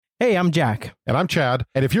Hey, I'm Jack. And I'm Chad.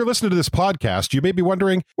 And if you're listening to this podcast, you may be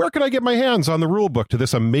wondering, where can I get my hands on the rulebook to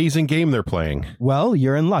this amazing game they're playing? Well,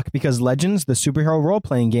 you're in luck because Legends, the superhero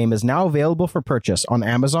role-playing game, is now available for purchase on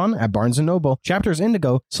Amazon, at Barnes & Noble, Chapters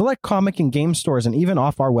Indigo, select comic and game stores, and even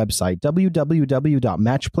off our website,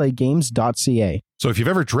 www.matchplaygames.ca. So if you've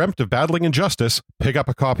ever dreamt of battling injustice, pick up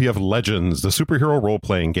a copy of Legends, the superhero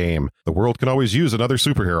role-playing game. The world can always use another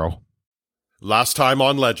superhero. Last time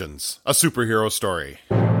on Legends, a superhero story.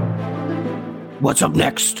 What's up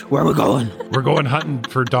next? Where are we going? We're going hunting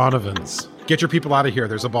for Donovans. Get your people out of here.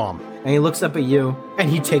 There's a bomb. And he looks up at you, and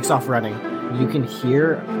he takes off running. You can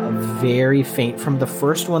hear a very faint, from the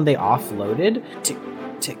first one they offloaded, tick,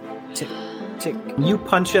 tick, tick, tick. You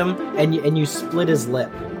punch him, and you split his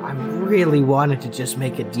lip. I really wanted to just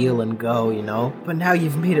make a deal and go, you know? But now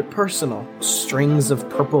you've made it personal. Strings of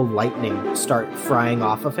purple lightning start frying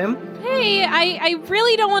off of him. Hey, I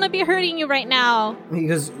really don't want to be hurting you right now. He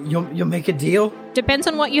goes, you'll make a deal? Depends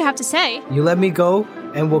on what you have to say. You let me go,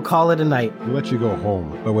 and we'll call it a night. We'll let you go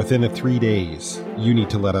home, but within 3 days, you need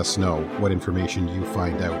to let us know what information you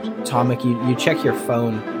find out. Tomek, you check your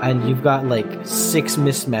phone, and you've got like 6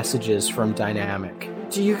 missed messages from Dynamic.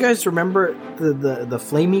 Do you guys remember the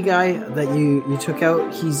flamey guy that you took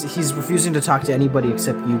out? He's refusing to talk to anybody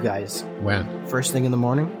except you guys. When? First thing in the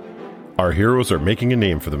morning? Our heroes are making a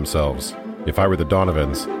name for themselves. If I were the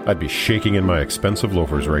Donovans, I'd be shaking in my expensive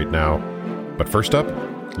loafers right now. But first up,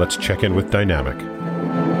 let's check in with Dynamic.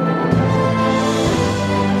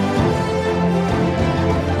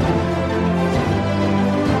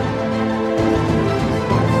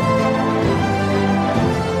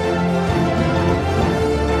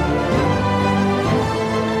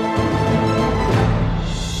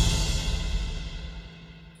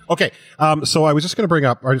 Okay, so I was just going to bring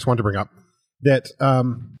up, or I just wanted to bring up, that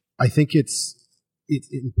I think it's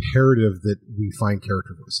imperative that we find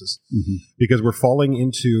character voices. Mm-hmm. Because we're falling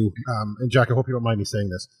into, and Jack, I hope you don't mind me saying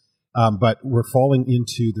this, but we're falling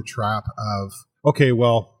into the trap of, okay,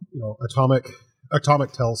 well, you know,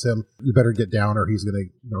 Atomic tells him, you better get down or he's going to,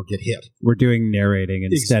 you know, get hit. We're doing narrating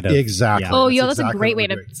instead of... Exactly. Yeah. Oh, yeah, that's exactly a great way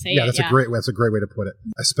to say it. That's a great way to put it.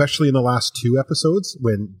 Especially in the last 2 episodes,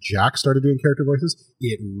 when Jack started doing character voices,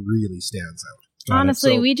 it really stands out.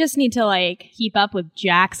 Honestly, we just need to keep up with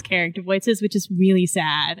Jack's character voices, which is really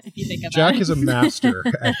sad if you think about it. Jack is a master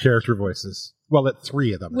at character voices. Well, at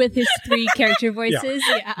 3 of them. With his 3 character voices,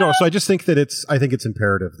 yeah. No, so I just think that I think it's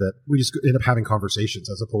imperative that we just end up having conversations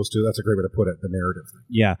as opposed to, that's a great way to put it, the narrative thing.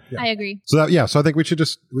 Yeah. I agree. So so I think we should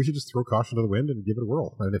just throw caution to the wind and give it a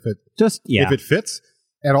whirl. And if it fits,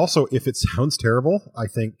 and also if it sounds terrible, I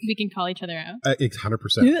think we can call each other out.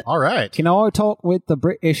 100%. All right. Can I talk with the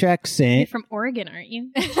British accent? You're from Oregon, aren't you?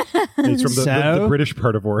 He's from the British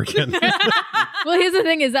part of Oregon. Well, here's the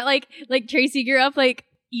thing: is that like Tracy grew up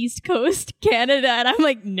East Coast Canada, and I'm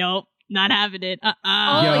like, nope, not having it. Oh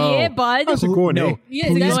yeah, bud. How's it going? No,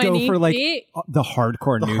 please go for the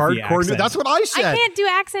hardcore Newfie accent. That's what I said. I can't do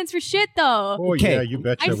accents for shit though. Oh yeah, you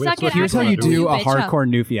betcha. I suck at Here's how you do a bitch hardcore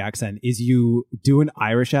Newfie accent: is you do an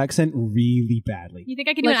Irish accent really badly. You think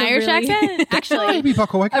I can do an Irish accent? Actually, maybe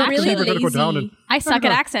Bucko. I really we're gonna go down and I suck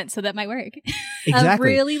at accents, so that might work. Exactly.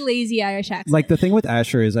 A really lazy Irish accent. Like the thing with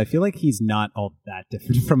Asher is, I feel like he's not all that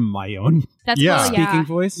different from my own speaking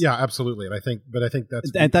voice. Yeah, absolutely. And I think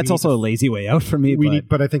that's also a lazy way out for me.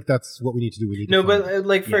 But I think that's what we need to do.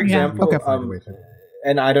 For example,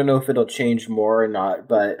 and I don't know if it'll change more or not,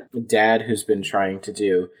 but Dad, who's been trying to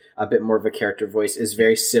do a bit more of a character voice, is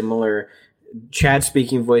very similar. Chad's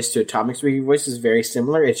speaking voice to Atomic's speaking voice is very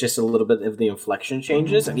similar. It's just a little bit of the inflection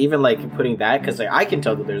changes, and even putting that, because I can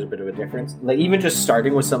tell that there's a bit of a difference. Even just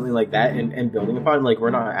starting with something like that and building upon, we're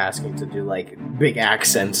not asking to do big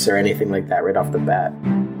accents or anything like that right off the bat.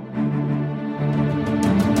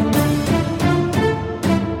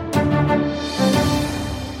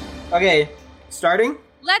 Okay, starting.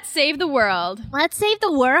 Let's save the world. Let's save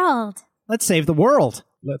the world. Let's save the world.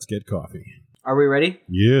 Let's get coffee. Are we ready?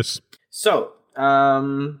 Yes. So,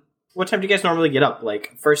 what time do you guys normally get up?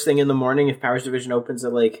 First thing in the morning, if Powers Division opens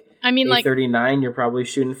at 8:39, you're probably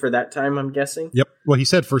shooting for that time, I'm guessing? Yep. Well, he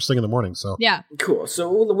said first thing in the morning, so. Yeah. Cool.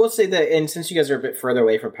 So we'll say that, and since you guys are a bit further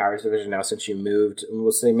away from Powers Division now, since you moved,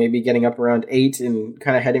 we'll say maybe getting up around 8 and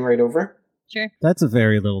kind of heading right over? Sure. That's a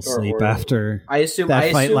very little sleep after that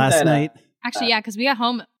fight last night. Actually, yeah, because we got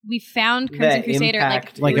home, we found Crimson Crusader at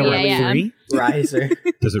 3 a.m. Riser.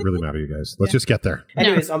 Does it really matter, you guys? Let's just get there.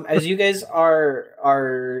 Anyways, as you guys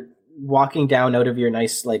are walking down out of your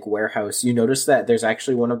nice warehouse, you notice that there's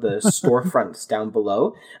actually one of the storefronts down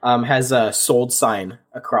below has a sold sign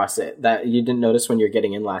across it that you didn't notice when you're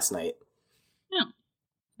getting in last night.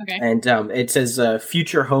 Okay. And it says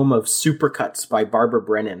 "Future Home of Supercuts" by Barbara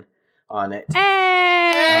Brennan on it.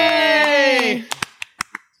 Hey!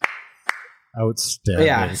 Outstanding.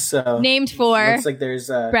 Yeah, so named for looks like there's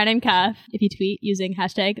Brennan Cuff. If you tweet using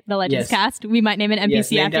hashtag the Legends Cast, we might name an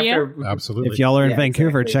NPC after you. Absolutely. If y'all are in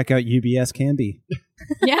Vancouver, check out UBS Canby.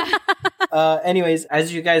 Yeah. Anyways,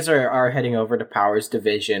 as you guys are heading over to Powers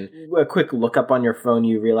Division, a quick look up on your phone,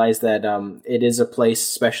 you realize that it is a place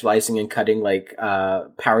specializing in cutting like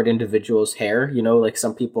powered individuals' hair. You know, like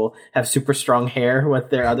some people have super strong hair with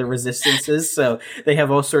their other resistances, so they have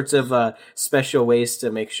all sorts of special ways to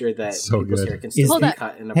make sure that people's hair can still be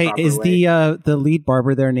cut in a proper way. Is the lead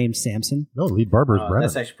barber there named Samson? No, lead barber is Brennan.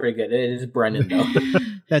 That's actually pretty good. It is Brennan though.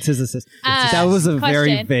 That's his assistant. That was a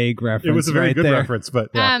very vague reference. It was a very good reference, but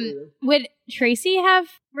yeah. Would Tracy have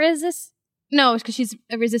No, because she's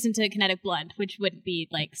resistant to kinetic blood, which wouldn't be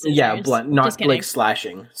like scissors. Yeah, blood, not like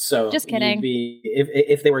slashing. So just kidding.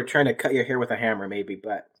 If they were trying to cut your hair with a hammer, maybe.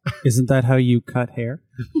 But isn't that how you cut hair?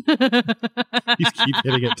 You keep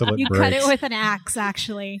hitting it till it breaks. Cut it with an axe,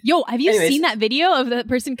 actually. Yo, have you seen that video of the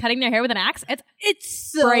person cutting their hair with an axe?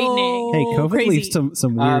 It's so frightening. Hey, COVID leaves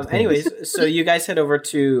some weird things. Anyways, so you guys head over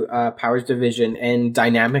to Powers Division, and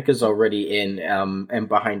Dynamic is already in and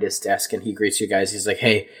behind his desk, and he greets you guys. He's like,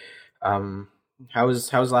 "Hey, how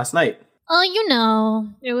was last night?" Oh, you know,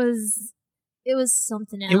 it was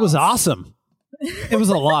something else. It was awesome. It was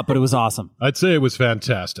a lot, but it was awesome. I'd say it was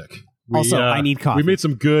fantastic. I need coffee. We made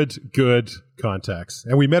some good contacts,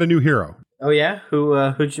 and we met a new hero. Oh yeah,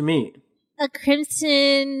 who'd you meet? A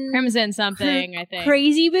Crimson something, I think.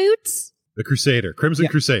 Crazy Boots? The Crusader. Crimson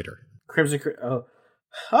Crusader.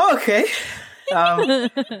 Oh, okay.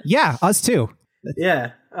 Yeah, us too.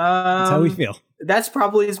 Yeah. That's how we feel. That's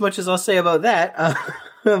probably as much as I'll say about that.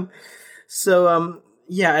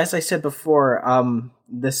 Yeah, as I said before,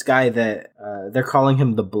 this guy that they're calling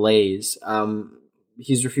him the Blaze,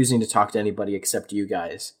 he's refusing to talk to anybody except you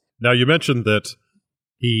guys. Now, you mentioned that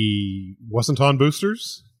he wasn't on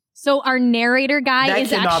boosters? So our narrator guy that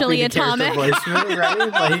is actually Atomic. Voice, right?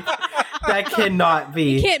 Like, that cannot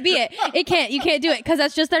be. It can't be it. It can't. You can't do it because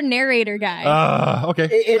that's just our narrator guy.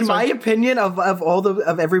 Okay. In my opinion, of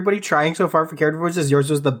everybody trying so far for character voices,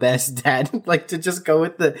 yours was the best, Dad. Like, to just go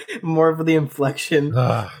with the more of the inflection.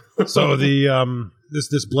 So the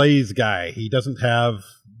this Blaze guy, he doesn't have.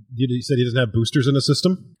 You said he doesn't have boosters in the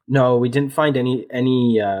system? No, we didn't find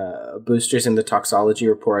any boosters in the toxology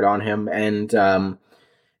report on him,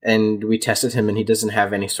 and we tested him, and he doesn't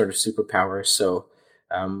have any sort of superpowers. So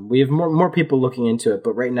we have more people looking into it,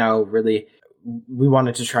 but right now, really, we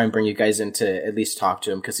wanted to try and bring you guys in to at least talk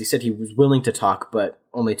to him, because he said he was willing to talk, but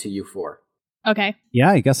only to you four. Okay.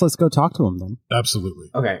 Yeah, I guess let's go talk to him then. Absolutely.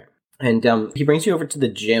 Okay. And he brings you over to the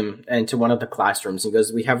gym and to one of the classrooms. He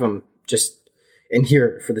goes, "We have him just in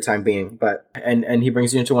here for the time being," but and he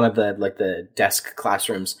brings you into one of the desk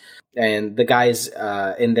classrooms, and the guy's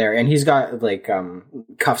in there, and he's got like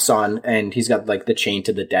cuffs on, and he's got like the chain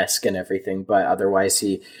to the desk and everything, but otherwise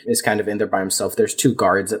he is kind of in there by himself. There's two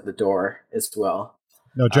guards at the door as well.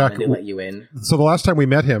 No, Jack, and they let you in. So the last time we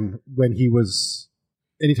met him,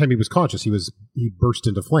 anytime he was conscious, he burst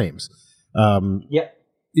into flames. Yeah.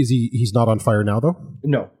 He's not on fire now, though?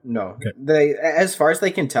 No. Okay. As far as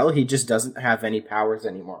they can tell, he just doesn't have any powers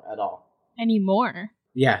anymore at all. Anymore?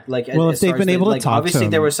 Yeah, like well, if they've been able to talk obviously to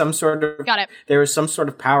him. there was some sort of Got it. There was some sort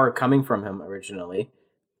of power coming from him originally,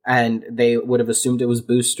 and they would have assumed it was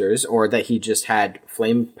boosters or that he just had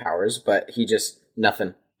flame powers, but he just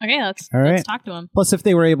nothing. Okay, let's talk to him. Plus, if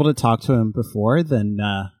they were able to talk to him before, then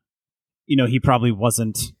he probably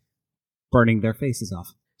wasn't burning their faces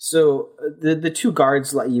off. So the two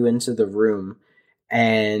guards let you into the room,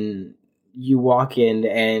 and you walk in,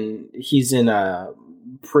 and he's in a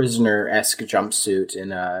prisoner-esque jumpsuit,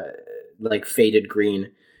 in a like faded green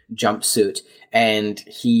jumpsuit, and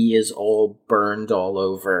he is all burned all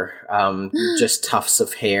over, just tufts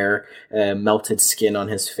of hair, melted skin on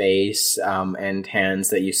his face, and hands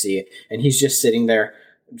that you see, and he's just sitting there,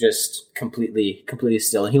 just completely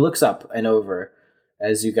still, and he looks up and over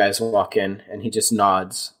as you guys walk in, and he just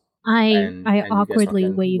nods. I awkwardly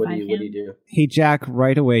wave at him. What do you do? Hey, Jack,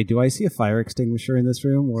 right away, do I see a fire extinguisher in this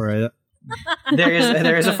room? Or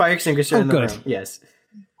there is a fire extinguisher in the good. room. Yes.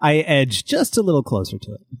 I edge just a little closer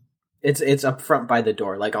to it. It's up front by the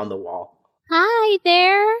door, like on the wall. Hi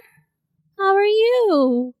there. How are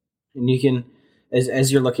you? And you can,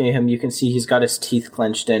 as you're looking at him, you can see he's got his teeth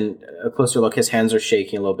clenched, and a closer look, his hands are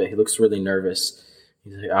shaking a little bit. He looks really nervous.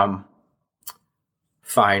 He's like,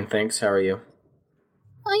 fine, thanks. How are you?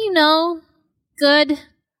 Good.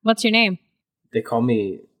 What's your name? They're calling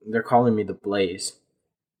me the Blaze.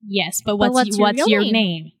 Yes, but what's your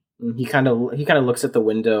name? He kind of looks at the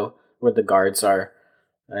window where the guards are,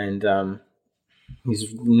 and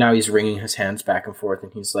he's wringing his hands back and forth,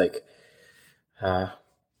 and he's like,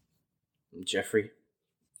 Jeffrey.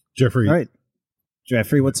 All right.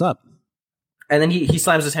 Jeffrey, what's up? And then he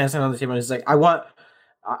slams his hands down on the table and he's like, I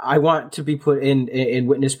want to be put in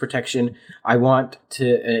witness protection. I want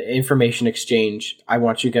to information exchange. I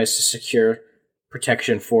want you guys to secure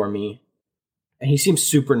protection for me. And he seems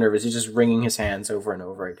super nervous. He's just wringing his hands over and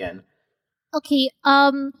over again. Okay,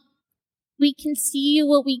 we can see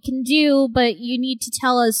what we can do, but you need to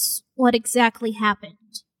tell us what exactly happened.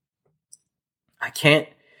 I can't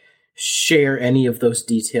share any of those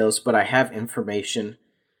details, but I have information.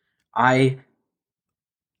 I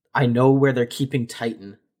know where they're keeping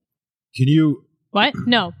Titan. Can you... What?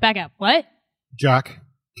 No, back up. What? Jack,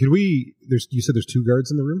 can we... You said there's 2 guards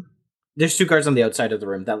in the room? There's 2 guards on the outside of the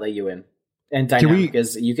room that let you in. And Dynamic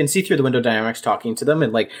is... You can see through the window Dynamic's talking to them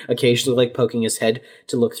and like occasionally like poking his head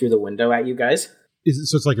to look through the window at you guys.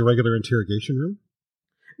 So it's like a regular interrogation room?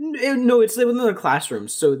 No, it's within the classroom.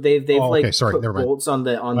 So they've put bolts on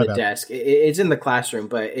the desk. It's in the classroom,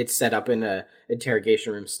 but it's set up in a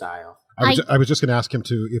interrogation room style. I was just going to ask him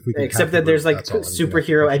to if we can. Except that there's like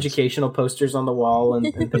superhero educational posters on the wall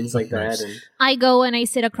and things like that. And I go and I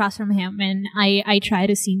sit across from him and I try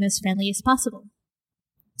to seem as friendly as possible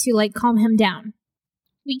to like calm him down.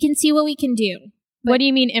 We can see what we can do. What do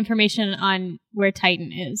you mean information on where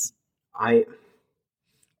Titan is?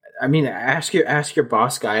 I mean, ask your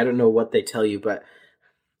boss guy. I don't know what they tell you, but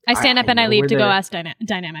I stand up and I leave to go ask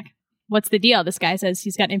Dynamic. What's the deal? This guy says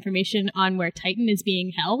he's got information on where Titan is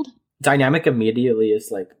being held. Dynamic immediately is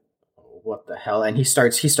like, what the hell? And he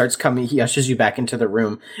starts coming. He ushers you back into the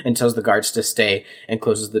room and tells the guards to stay and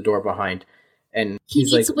closes the door behind. And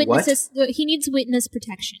he's like, witnesses. What? He needs witness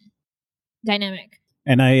protection. Dynamic.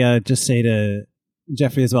 And I just say to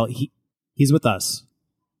Jeffrey as well, he's with us.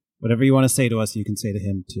 Whatever you want to say to us, you can say to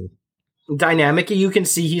him too. Dynamic, you can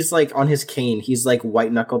see he's like on his cane. He's like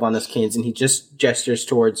white knuckled on his canes, and he just gestures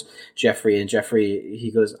towards Jeffrey. And Jeffrey,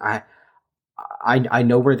 he goes, I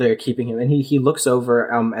know where they're keeping him. And he looks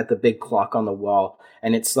over at the big clock on the wall,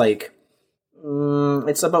 and it's like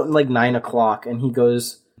it's about like 9 o'clock. And he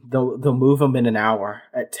goes, they'll move him in an hour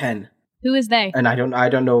at 10. Who is they? And I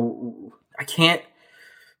don't know. I can't.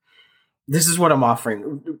 This is what I'm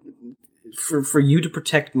offering. For you to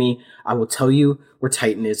protect me, I will tell you where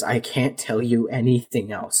Titan is. I can't tell you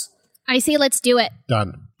anything else. I say let's do it.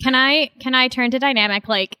 Done. Can I turn to Dynamic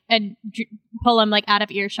and pull him out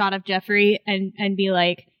of earshot of Jeffrey and be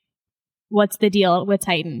like, what's the deal with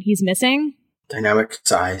Titan? He's missing? Dynamic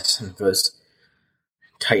sighs and goes,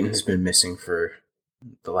 Titan has been missing for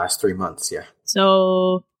the last 3 months, yeah.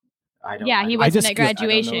 So he wasn't at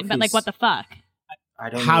graduation, but what the fuck?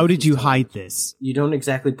 How did you hide this? You don't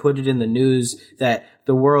exactly put it in the news that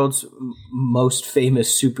the world's most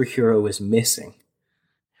famous superhero is missing,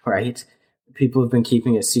 right? People have been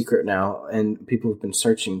keeping it secret now, and people have been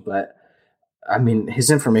searching, but, I mean, his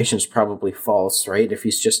information is probably false, right? If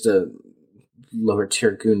he's just a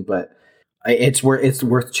lower-tier goon, but it's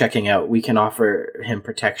worth checking out. We can offer him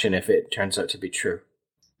protection if it turns out to be true.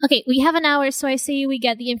 Okay, we have an hour, so I say we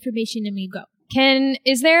get the information and we go.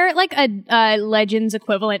 Is there a Legends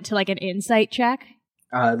equivalent to an insight check?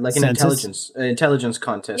 Like an intelligence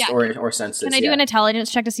contest or census. Can I do an intelligence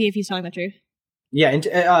check to see if he's telling the truth? Yeah,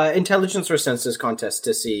 intelligence or census contest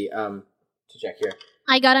to see, to check here.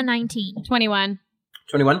 I got a 19. 21.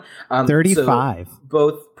 21? 35. So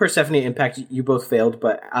both Persephone and Impact, you both failed,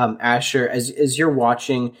 but Asher, as you're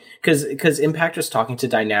watching, because Impact was talking to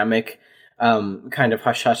Dynamic, kind of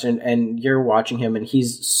hush-hush, and you're watching him, and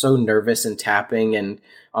he's so nervous and tapping and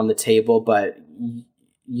on the table, but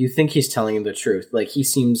you think he's telling you the truth. Like, he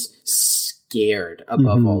seems scared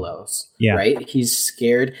above all else, right? He's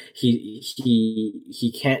scared.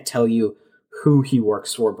 He can't tell you who he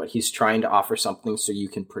works for, but he's trying to offer something so you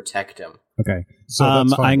can protect him. Okay. So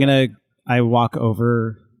I walk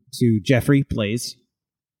over to Jeffrey Blaze,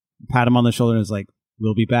 pat him on the shoulder, and is like,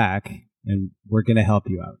 we'll be back, and we're going to help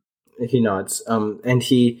you out. He nods, and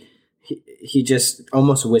he just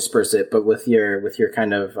almost whispers it, but with your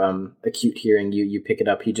kind of acute hearing, you pick it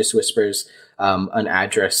up. He just whispers an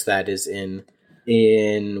address that is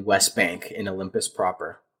in West Bank in Olympus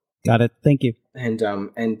proper. Got it. Thank you.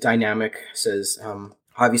 And Dynamic says,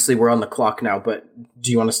 obviously we're on the clock now, but do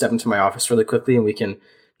you want to step into my office really quickly and we can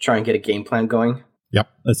try and get a game plan going? Yep,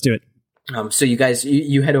 let's do it. So you guys,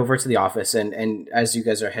 you head over to the office, and as you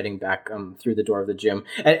guys are heading back through the door of the gym,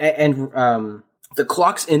 and The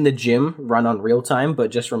clocks in the gym run on real time,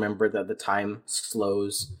 but just remember that the time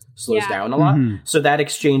slows down a lot. So that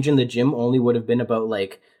exchange in the gym only would have been about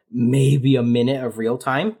like maybe a minute of real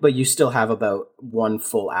time, but you still have about 1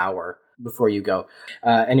 full hour before you go.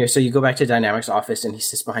 Anyway, so you go back to Dynamic's office, and he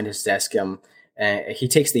sits behind his desk. He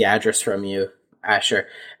takes the address from you, Asher,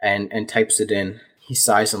 and types it in. He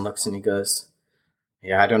sighs and looks, and he goes,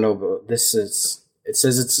 "Yeah, I don't know, but it says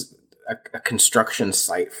it's a construction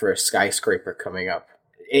site for a skyscraper coming up.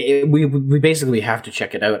 We basically have to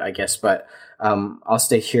check it out, I guess, but I'll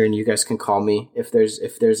stay here, and you guys can call me if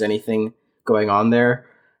there's anything going on there,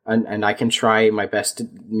 and I can try my best to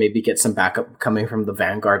maybe get some backup coming from the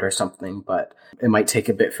Vanguard or something, but it might take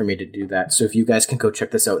a bit for me to do that. So if you guys can go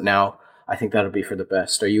check this out now, I think that'll be for the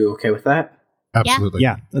best. Are you okay with that?" Absolutely.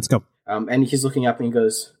 Yeah, let's go. And he's looking up and he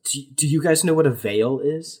goes, do you guys know what a veil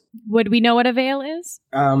is? Would we know what a veil is?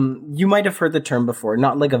 You might have heard the term before.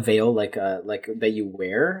 Not like a veil, like that you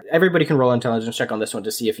wear. Everybody can roll an intelligence check on this one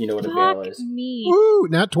to see if you know what a veil is. Me. Woo,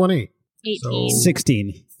 nat 20. 18. So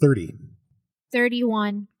 16. 30.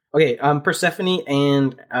 31. Okay, Persephone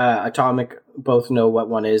and Atomic both know what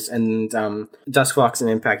one is, and Duskfox and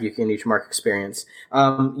Impact, you can each mark experience.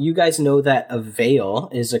 You guys know that a veil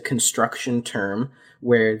is a construction term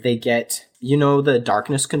where they get, the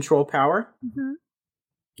darkness control power?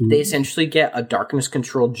 Mm-hmm. They essentially get a darkness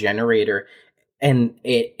control generator, and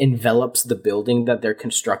it envelops the building that they're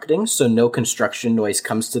constructing, so no construction noise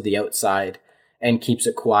comes to the outside and keeps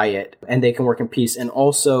it quiet, and they can work in peace. And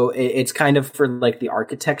also, it's kind of for like the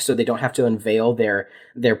architects, so they don't have to unveil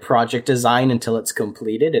their project design until it's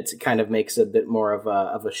completed. It kind of makes a bit more of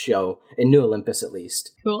a show in New Olympus, at least.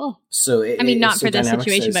 Cool. So not for this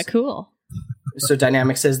situation, but cool. So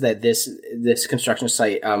Dynamic says that this construction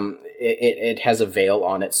site, it has a veil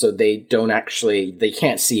on it, so they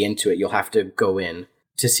can't see into it. You'll have to go in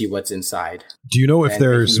to see what's inside. Do you know if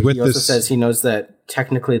he also says he knows that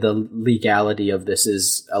technically the legality of this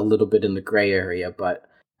is a little bit in the gray area, but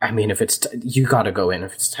I mean, if it's you got to go in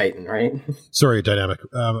if it's Titan, right? Sorry, Dynamic.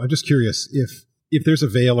 I'm just curious if there's a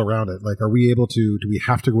veil around it. Like, are we able to? Do we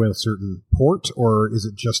have to go in a certain port, or is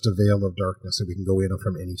it just a veil of darkness and we can go in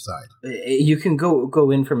from any side? You can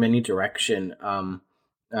go in from any direction.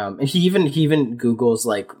 And he even Googles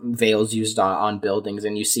like veils used on buildings,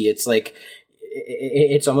 and you see it's like.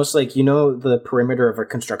 It's almost like, the perimeter of a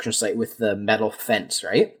construction site with the metal fence,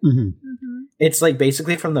 right? Mm-hmm. Mm-hmm. It's like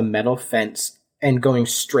basically from the metal fence and going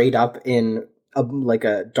straight up in like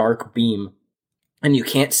a dark beam, and you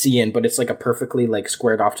can't see in, but it's like a perfectly like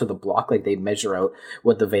squared off to the block. Like they measure out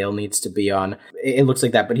what the veil needs to be on. It looks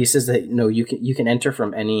like that, but he says that no, you can enter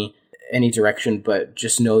from any direction, but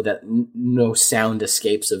just know that no sound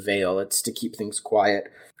escapes a veil. It's to keep things quiet.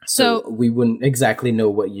 So we wouldn't exactly know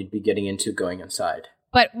what you'd be getting into going inside.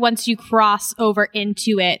 But once you cross over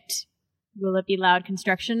into it, will it be loud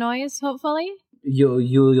construction noise, hopefully?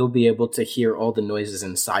 You'll be able to hear all the noises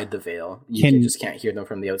inside the veil. You just can't hear them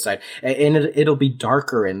from the outside. And it'll be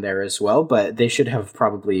darker in there as well, but they should have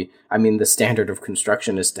probably, the standard of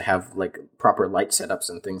construction is to have like proper light setups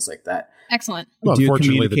and things like that. Excellent. Well,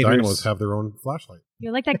 unfortunately, the Dynamos have their own flashlight.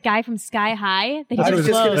 You're like that guy from Sky High.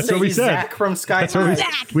 That's what we said. Zach from Sky High.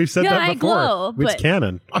 We've said that before. It's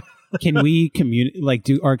canon. Can we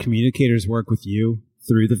do our communicators work with you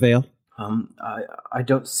through the veil? I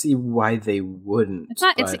don't see why they wouldn't. It's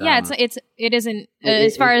not. It isn't.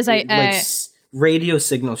 As far as radio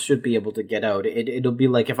signals should be able to get out. It'll be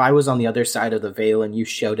like if I was on the other side of the veil and you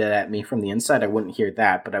shouted at me from the inside, I wouldn't hear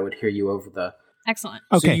that, but I would hear you over the. Excellent.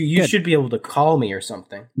 Okay, so you should be able to call me or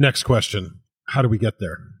something. Next question: how do we get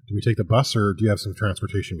there? Do we take the bus, or do you have some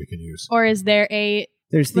transportation we can use? Or is there a?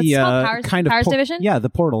 There's the Powers division. Yeah, the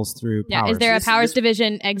portals through. Yeah, Powers. Is there a Powers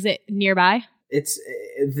division exit nearby? It's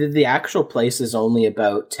the actual place is only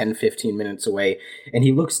about 10-15 minutes away, and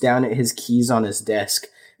he looks down at his keys on his desk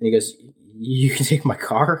and he goes, "You can take my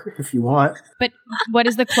car if you want." But what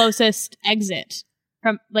is the closest exit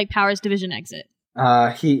from like Powers division exit?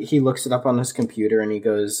 He looks it up on his computer and he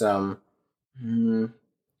goes,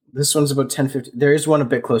 this one's about 10-15. There is one a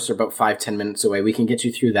bit closer, about 5-10 minutes away. We can get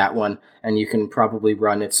you through that one, and you can probably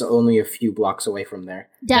run. It's only a few blocks away from there.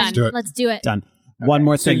 Done. Let's do it. Done. Okay. One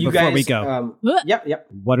more thing before we go. Yep.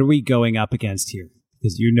 What are we going up against here?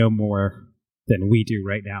 Because you know more than we do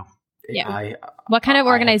right now. Yeah. What kind of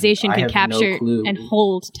organization can capture and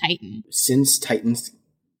hold Titan? Since Titan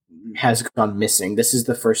has gone missing, this is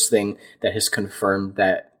the first thing that has confirmed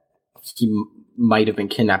that he might have been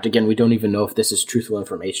kidnapped. Again, we don't even know if this is truthful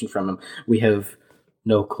information from him. We have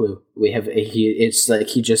no clue. It's like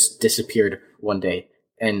he just disappeared one day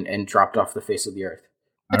and dropped off the face of the earth.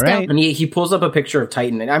 Let's go. And he pulls up a picture of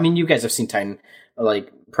Titan. And I mean, you guys have seen Titan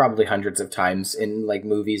like probably hundreds of times in like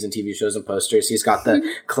movies and TV shows and posters. He's got the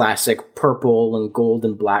classic purple and gold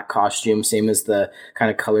and black costume, same as the kind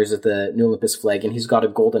of colors of the New Olympus flag. And he's got a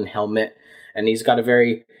golden helmet, and he's got a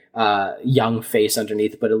very young face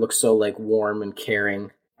underneath, but it looks so like warm and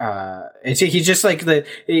caring. He's just like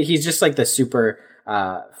the super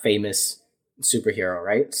famous superhero,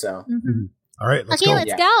 right? So, all right, let's okay, go.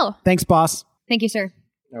 let's go. Thanks, boss. Thank you, sir.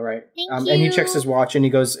 All right. Thank And he you. checks his watch and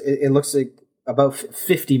he goes, it looks like about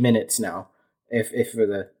 50 minutes now, if for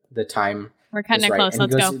the time. We're cutting is it right. close.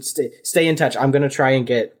 And Let's he goes, Stay in touch. I'm going to try and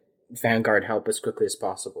get Vanguard help as quickly as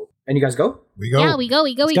possible. And you guys go? We go. Yeah, we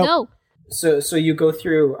go. So you go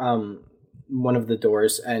through one of the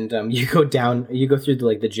doors, and you go down. You go through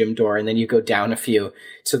the gym door, and then you go down a few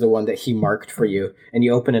to the one that he marked for you, and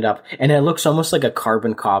you open it up, and it looks almost like a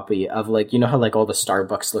carbon copy of how like all the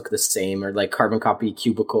Starbucks look the same, or like carbon copy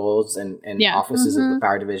cubicles and offices of the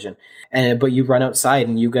Power Division. But you run outside,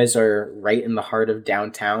 and you guys are right in the heart of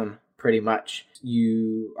downtown, pretty much.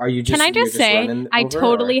 Can I just say, I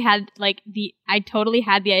totally had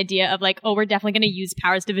the idea of like, oh, we're definitely going to use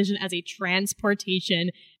Powers Division as a transportation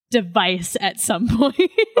device at some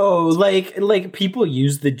point. Oh, like people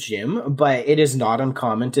use the gym, but it is not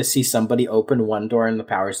uncommon to see somebody open one door in the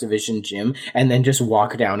Powers Division gym and then just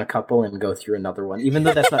walk down a couple and go through another one, even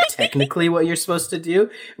though that's not technically what you're supposed to do.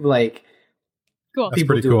 Like, cool.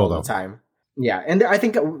 People do it all the time. Yeah, and I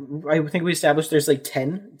think we established there's like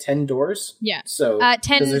 10 doors. Yeah. So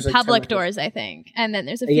 10 like public 10 doors, I think, and then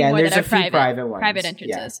there's a few more that are private ones. Private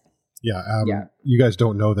entrances. Yeah. You guys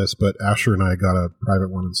don't know this, but Asher and I got a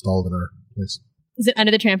private one installed in our place. Is it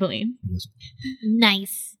under the trampoline? It is.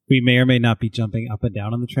 Nice. We may or may not be jumping up and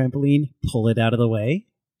down on the trampoline. Pull it out of the way.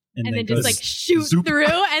 And then just like shoot through,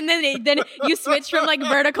 and then you switch from like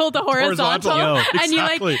vertical to horizontal. And you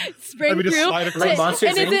like spring through. Like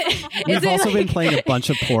Monsters Inc. We've also been playing a bunch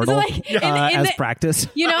of Portal as practice.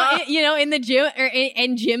 You know, in the gym or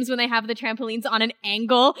in gyms when they have the trampolines on an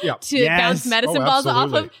angle to bounce medicine balls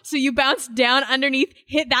off of. So you bounce down underneath,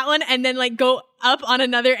 hit that one, and then like go up on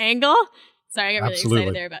another angle. Sorry, I got really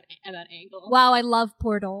excited there about angle. Wow, I love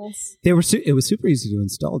portals. It was super easy to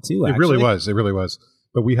install too. It really was.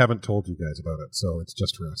 But we haven't told you guys about it, so it's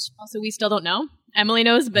just for us. Also, we still don't know. Emily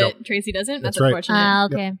knows, but Tracy doesn't. That's right. unfortunate.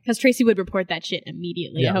 Okay. Because Tracy would report that shit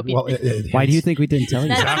immediately. Yeah, I hope why do you think we didn't tell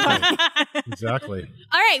you? Exactly.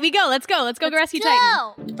 All right, we go. Let's go rescue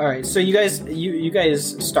Titan. All right, so you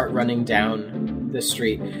guys start running down the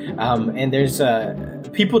street, and there's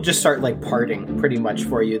people just start like parting pretty much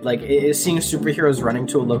for you. Like seeing superheroes running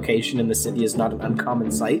to a location in the city is not an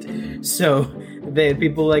uncommon sight. So the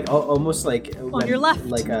people like almost like on your left,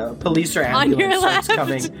 like a police or ambulance starts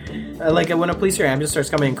coming. Like when a police or ambulance starts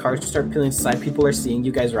coming and cars start peeling aside, people are seeing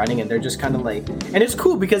you guys running and they're just kind of like, and it's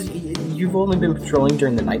cool because you've only been patrolling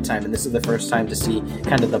during the nighttime, and this is the first time to see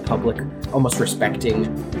kind of the public almost respecting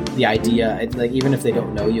the idea. Like even if they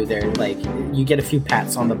don't know you, they're like, you get a few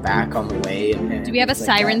pats on the back on the way. And do we have a like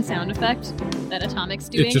siren sound effect that Atomic's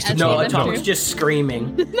doing? No, Atomic's just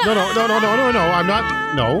screaming. No, I'm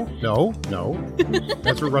not. No.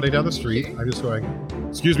 As we're running down the street, I'm just going,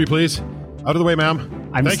 excuse me, please. Out of the way, ma'am.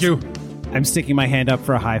 Thank you. I'm sticking my hand up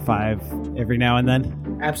for a high five every now and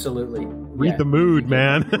then. Absolutely. Read the mood,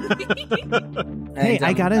 man. Hey,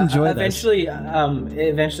 I gotta enjoy eventually,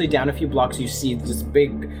 eventually, down a few blocks, you see this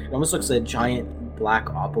big. It almost looks like a giant black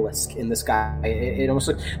obelisk in the sky. It almost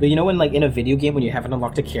looks. You know when, like, in a video game, when you haven't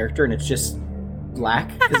unlocked a character and it's just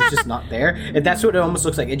black because it's just not there, and that's what it almost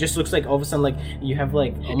looks like. It just looks like all of a sudden, like, you have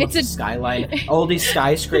like almost a skyline, all these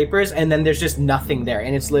skyscrapers, and then there's just nothing there,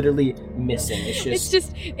 and it's literally missing.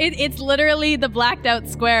 It's literally the blacked out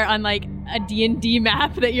square on like a D&D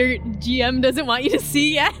map that your GM doesn't want you to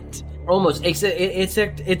see yet. Almost.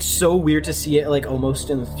 It's so weird to see it like almost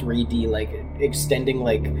in 3D, like extending,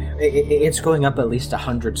 like it's going up at least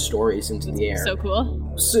 100 stories into the air. So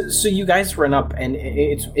cool. So you guys run up, and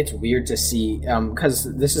it's weird to see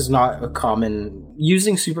because this is not a common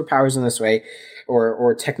using superpowers in this way,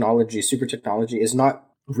 or technology. Super technology is not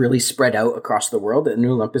really spread out across the world.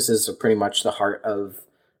 New Olympus is pretty much the heart of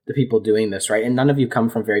the people doing this, right? And none of you come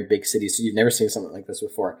from very big cities, so you've never seen something like this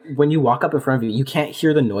before. When you walk up in front of you, you can't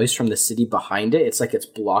hear the noise from the city behind it. It's like it's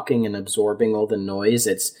blocking and absorbing all the noise.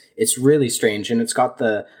 It's really strange, and it's got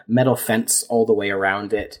the metal fence all the way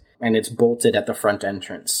around it, and it's bolted at the front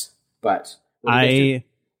entrance. But I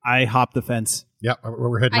hop the fence. Yeah,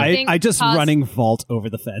 we're heading. I just running vault over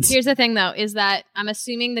the fence. Here's the thing, though, is that I'm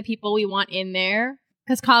assuming the people we want in there,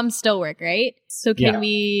 because comms still work, right? So can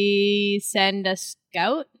we send a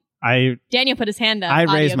scout? Daniel put his hand up. I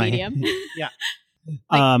raised my medium. hand. Yeah.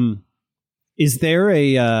 Is there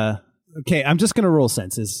a... okay, I'm just going to roll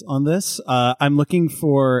senses on this. I'm looking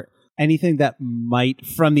for anything that might,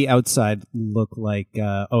 from the outside, look like,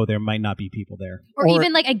 there might not be people there. Or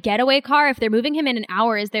even like a getaway car. If they're moving him in an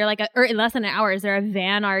hour, is there or in less than an hour, is there a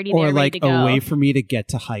van already there ready to go? Or like a way for me to get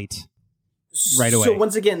to height right away. So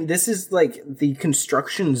once again, this is like the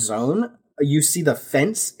construction zone. You see the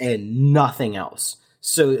fence and nothing else.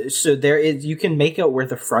 So there is, you can make out where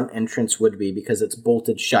the front entrance would be because it's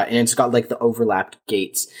bolted shut and it's got like the overlapped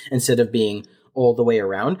gates instead of being all the way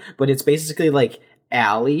around. But it's basically like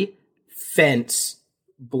alley, fence,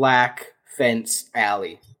 black fence,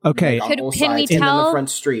 alley. Okay. Like can we tell? And then the front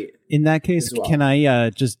street. In that case, can I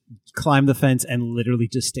just climb the fence and literally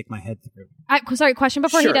just stick my head through? Sorry, question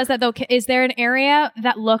before he does that though. Is there an area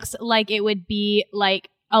that looks like it would be like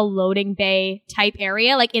a loading bay type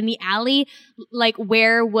area, like in the alley, like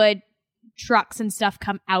where would trucks and stuff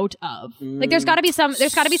come out of? Like there's got to be some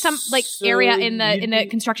like area in the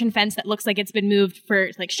construction fence that looks like it's been moved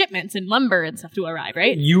for like shipments and lumber and stuff to arrive,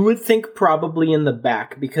 right? You would think probably in the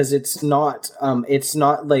back because it's not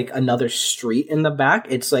like another street in the back.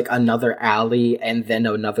 It's like another alley and then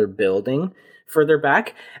another building further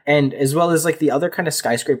back. And as well as like the other kind of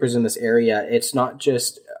skyscrapers in this area, it's not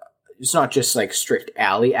just like strict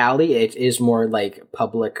alley. It is more like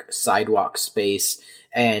public sidewalk space.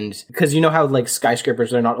 And because you know how like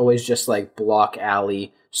skyscrapers are not always just like block,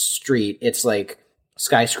 alley, street. It's like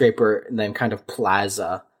skyscraper and then kind of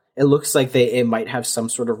plaza. It looks like it might have some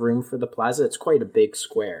sort of room for the plaza. It's quite a big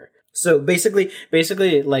square. So basically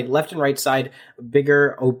like left and right side,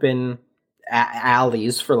 bigger open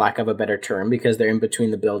alleys, for lack of a better term, because they're in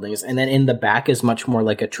between the buildings. And then in the back is much more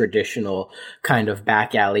like a traditional kind of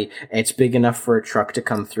back alley. It's big enough for a truck to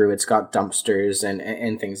come through. It's got dumpsters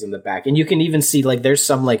and things in the back. And you can even see like there's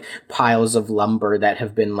some like piles of lumber that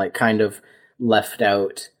have been like kind of left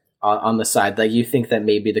out on the side. Like you think that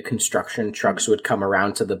maybe the construction trucks would come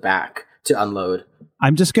around to the back to unload.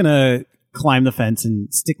 I'm just going to climb the fence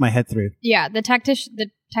and stick my head through. Yeah, the tactician,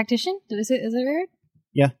 is it weird?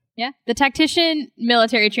 Yeah. Yeah. The tactician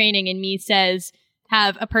military training in me says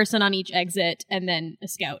have a person on each exit and then a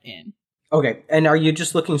scout in. Okay. And are you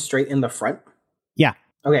just looking straight in the front? Yeah.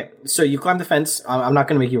 Okay. So you climb the fence. I'm not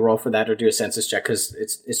going to make you roll for that or do a census check because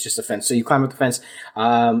it's just a fence. So you climb up the fence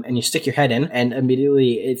and you stick your head in and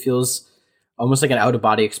immediately it feels almost like an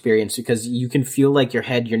out-of-body experience because you can feel like your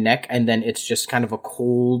head, your neck, and then it's just kind of a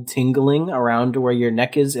cold tingling around where your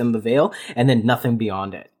neck is in the veil and then nothing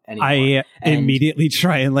beyond it. I immediately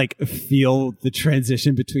try and like feel the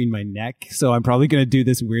transition between my neck. So I'm probably going to do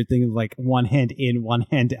this weird thing of like one hand in, one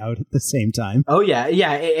hand out at the same time. Oh yeah.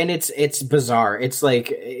 Yeah. And it's bizarre. It's like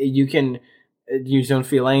you don't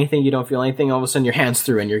feel anything. You don't feel anything. All of a sudden your hand's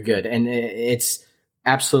through and you're good. And it's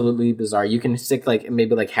absolutely bizarre. You can stick like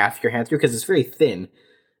maybe like half your hand through because it's very thin.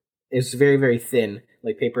 It's very, very thin,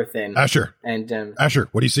 like paper thin. Asher. And Asher,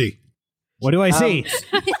 what do you see? What do I see?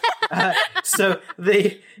 So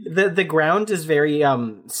the ground is very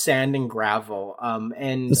sand and gravel.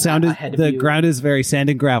 And the ground is very sand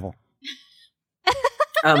and gravel.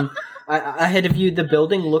 Ahead of you, the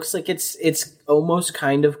building looks like it's almost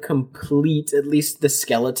kind of complete, at least the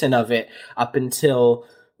skeleton of it, up until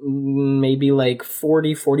maybe like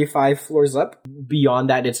 45 floors up. Beyond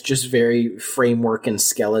that, it's just very framework and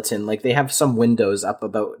skeleton. Like they have some windows up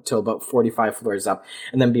about 45 floors up.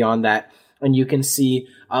 And then beyond that, and you can see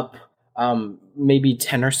up maybe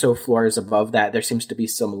 10 or so floors above that, there seems to be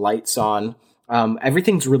some lights on.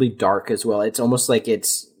 Everything's really dark as well. It's almost like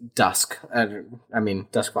it's dusk.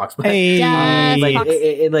 Dusk Fox. But,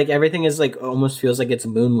 like everything is like almost feels like it's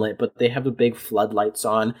moonlit, but they have the big floodlights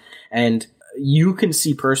on. And you can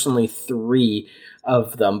see personally 3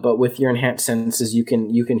 of them, but with your enhanced senses, you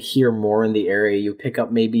can hear more in the area. You pick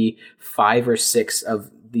up maybe 5 or 6 of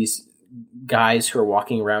these guys who are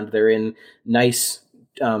walking around. They're in nice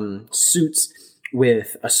suits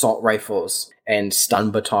with assault rifles and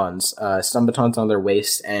stun batons on their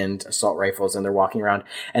waist and assault rifles, and they're walking around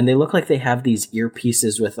and they look like they have these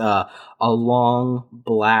earpieces with a long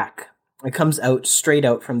black. It comes out straight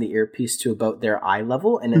out from the earpiece to about their eye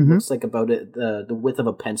level, and it looks like about the width of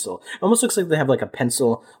a pencil. It almost looks like they have like a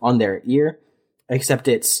pencil on their ear, except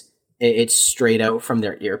it's straight out from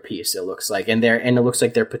their earpiece. It looks like, and it looks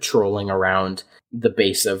like they're patrolling around the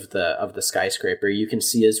base of the skyscraper. You can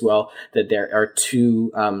see as well that there are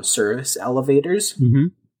 2 service elevators. Mm-hmm.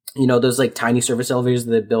 You know, those like tiny service elevators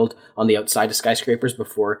that they build on the outside of skyscrapers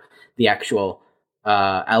before the actual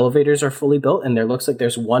elevators are fully built. And there looks like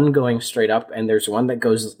there's one going straight up and there's one that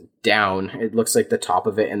goes down. It looks like the top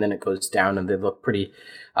of it and then it goes down, and they look pretty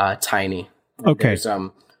tiny. Okay. There's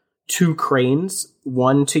 2 cranes,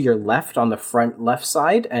 one to your left on the front left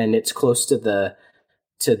side, and it's close to the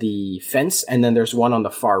fence, and then there's one on the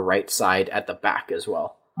far right side at the back as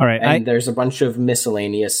well. All right. And there's a bunch of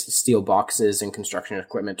miscellaneous steel boxes and construction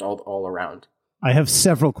equipment all around. I have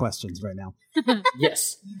several questions right now.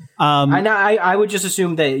 Yes. And I would just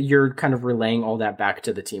assume that you're kind of relaying all that back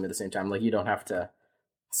to the team at the same time. Like, you don't have to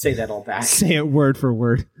say that all back. Say it word for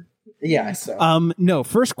word. Yeah, so. No,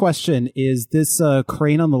 first question is this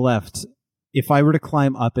crane on the left, if I were to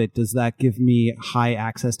climb up it, does that give me high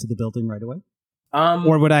access to the building right away?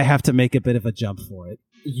 Or would I have to make a bit of a jump for it?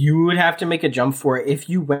 You would have to make a jump for it. If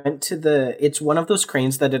you went to it's one of those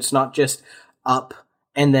cranes that it's not just up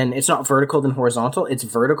and then it's not vertical then horizontal, it's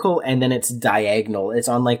vertical and then it's diagonal. It's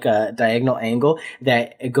on like a diagonal angle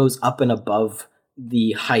that it goes up and above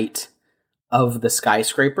the height of the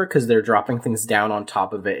skyscraper because they're dropping things down on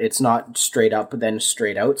top of it. It's not straight up then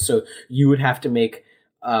straight out. So you would have to make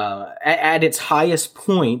at its highest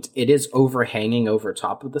point, it is overhanging over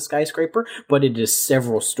top of the skyscraper, but it is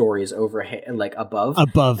several stories above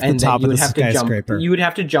the top of the skyscraper. You would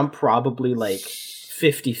have to jump probably like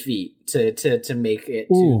 50 feet to make it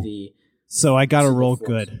to the. So I got to roll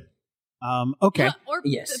good. Okay. Or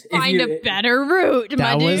yes, find a better route,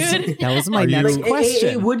 my dude. That was my next question.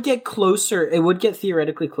 It would get closer. It would get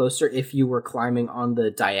theoretically closer if you were climbing on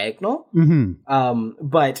the diagonal. Mm-hmm.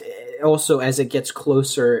 But also, as it gets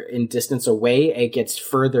closer in distance away, it gets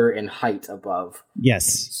further in height above.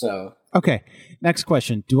 Yes. So. Okay. Next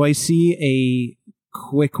question. Do I see a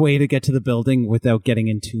quick way to get to the building without getting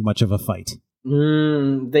in too much of a fight?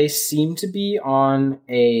 They seem to be on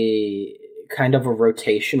a kind of a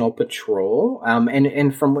rotational patrol.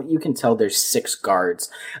 And from what you can tell, there's 6 guards,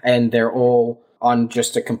 and they're all on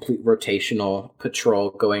just a complete rotational patrol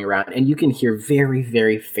going around. And you can hear very,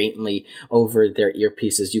 very faintly over their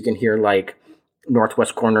earpieces. You can hear like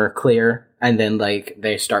northwest corner clear, and then like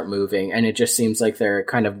they start moving, and it just seems like they're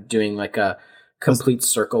kind of doing like a complete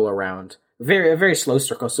circle around. A very slow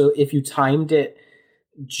circle. So if you timed it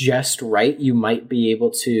just right, you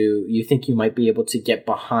think you might be able to get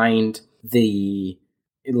behind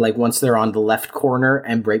once they're on the left corner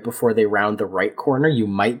and right before they round the right corner, you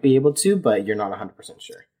might be able to, but you're not 100%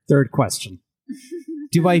 sure. Third question.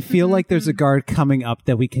 Do I feel like there's a guard coming up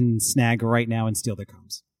that we can snag right now and steal their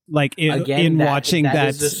comms? Like watching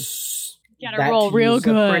that gotta roll real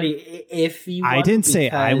good. Iffy I didn't say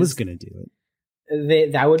I was going to do it.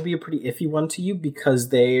 That would be a pretty iffy one to you because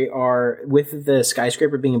they are, with the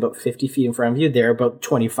skyscraper being about 50 feet in front of you, they're about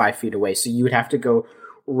 25 feet away. So you would have to go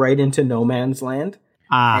right into no man's land.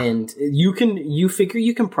 And you figure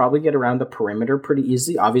you can probably get around the perimeter pretty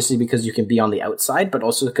easily, obviously because you can be on the outside, but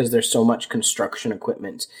also because there's so much construction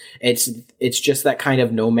equipment. It's just that kind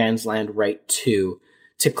of no man's land right to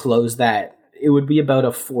close that. It would be about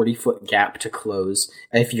a 40-foot gap to close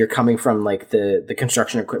if you're coming from like the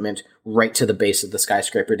construction equipment right to the base of the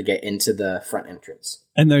skyscraper to get into the front entrance.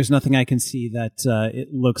 And there's nothing I can see that it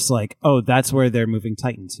looks like, oh, that's where they're moving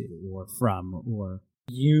Titan to or from, or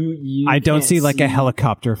I don't see like a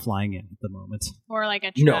helicopter flying in at the moment, or like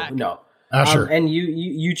a truck. No. Sure. And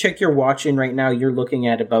you check your watch in right now. You're looking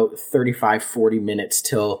at about 35-40 minutes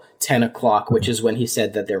till 10 o'clock, which is when he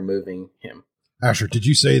said that they're moving him. Asher, did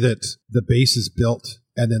you say that the base is built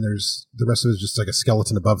and then there's the rest of it is just like a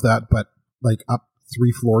skeleton above that, but like up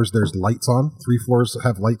 3 floors there's lights on? 3 floors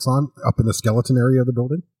have lights on up in the skeleton area of the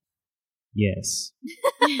building? Yes.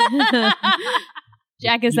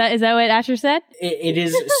 Jack, is that what Asher said? It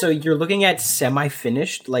is. So you're looking at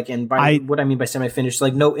semi-finished, what I mean by semi-finished,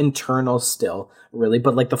 like no internal still, really,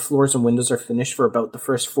 but like the floors and windows are finished for about the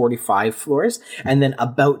first 45 floors, and then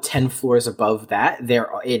about 10 floors above that,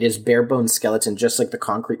 it is bare bones skeleton, just like the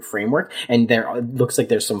concrete framework, and it looks like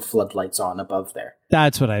there's some floodlights on above there.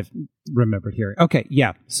 That's what I've remembered hearing. Okay,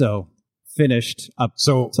 yeah, so finished up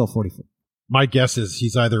till 44. My guess is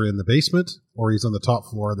he's either in the basement or he's on the top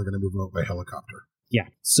floor. They're going to move him out by helicopter. Yeah.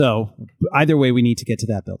 So either way, we need to get to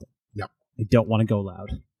that building. Yeah. I don't want to go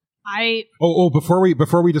loud. Before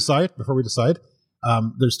we decide,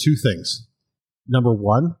 there's 2 things. Number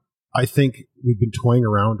 1, I think we've been toying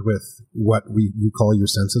around with what you call your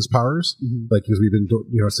senses powers, like because we've been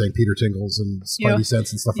saying Peter tingles and Spidey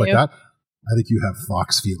sense and stuff like that. I think you have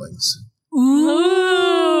fox feelings.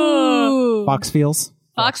 Ooh. Fox feels.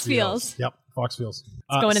 Fox feels. Yep. Fox feels.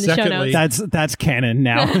 It's going in the show notes. That's canon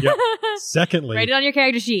now. Yep. Secondly, write it on your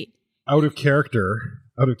character sheet. Out of character,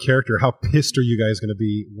 how pissed are you guys going to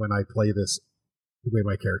be when I play this the way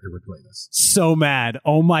my character would play this? So mad.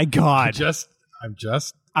 Oh my God. I'm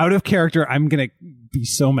just out of character. I'm going to be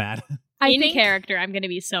so mad. In character, I'm going to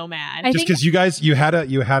be so mad. Just because you had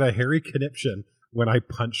a hairy conniption when I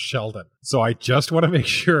punch Sheldon. So I just want to make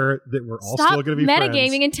sure that we're all Stop still going to be metagaming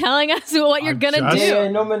friends. and telling us what you're going to do. Yeah,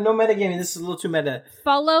 no metagaming. This is a little too meta.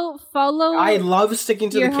 Follow. I love sticking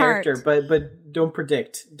to the character, heart. but don't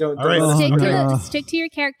predict. Don't Stick to your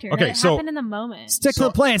character. Okay, Let it so happen in the moment. Stick to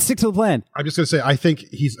the plan. Stick to the plan. I'm just going to say, I think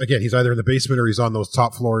he's either in the basement or he's on those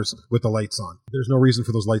top floors with the lights on. There's no reason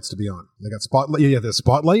for those lights to be on. They got the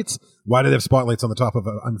spotlights. Why do they have spotlights on the top of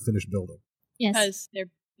an unfinished building? Yes. Because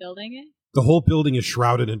they're building it? The whole building is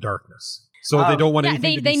shrouded in darkness. So they don't want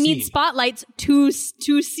anything to be they need seen. spotlights to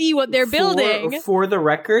see what they're building. For the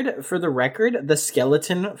record, the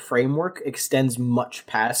skeleton framework extends much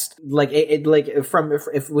past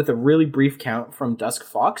if with a really brief count from Dusk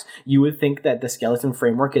Fox, you would think that the skeleton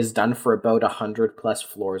framework is done for about 100+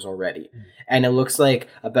 floors already. And it looks like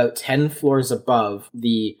about 10 floors above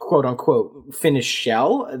the quote unquote finished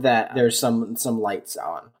shell that there's some lights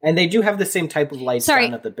on. And they do have the same type of lights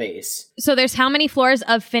down at the base. So there's how many floors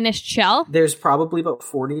of finished shell? There's probably about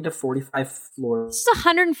 40 to 45 floors. This is a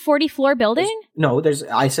 140 floor building?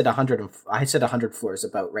 I said 100 floors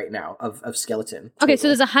about right now of skeleton. Okay, so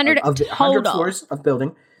there's 100 total. 100 floors of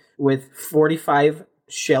building with 45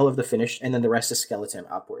 shell of the finished, and then the rest is skeleton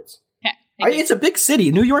upwards. Okay. It's a big city.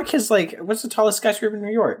 New York has what's the tallest skyscraper in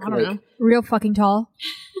New York? I don't know. Real fucking tall.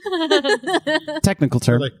 Technical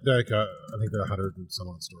term. I think they're 100 and some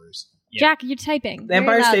odd stories. Yeah. Jack, you're typing. The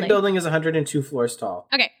Empire State Building is 102 floors tall.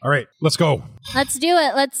 Okay. All right, let's go. Let's do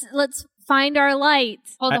it. Let's find our light.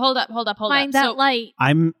 Hold up. Find that light.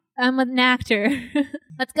 I'm an actor.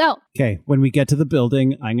 Let's go. Okay, when we get to the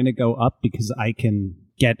building, I'm going to go up because I can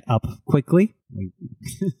get up quickly.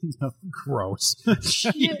 No, gross.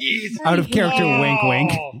 Out of character, wink,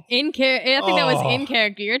 wink. In character. I think that was in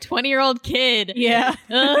character. You're a 20-year-old kid. Yeah.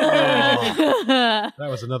 That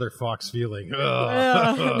was another Fox feeling. We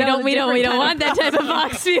don't want that type of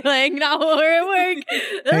Fox feeling. Not when we're at work.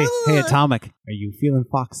 Hey, Atomic, are you feeling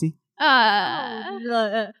foxy? I'm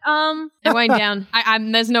going down.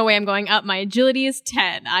 There's no way I'm going up. My agility is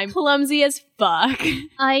 10. I'm clumsy as fuck.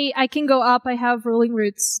 I can go up. I have rolling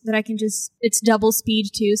roots that I can it's double speed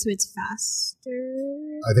too, so it's faster.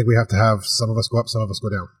 I think we have to have some of us go up, some of us go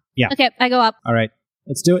down. Yeah. Okay, I go up. All right,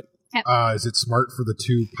 let's do it. Is it smart for the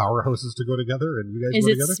two powerhouses to go together and you guys is go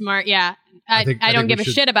it together? Smart? Yeah. I don't give a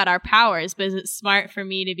shit about our powers, but is it smart for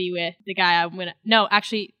me to be with the guy I'm gonna... No,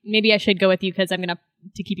 actually, maybe I should go with you because I'm gonna...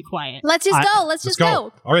 to keep you quiet. Let's just go. Let's just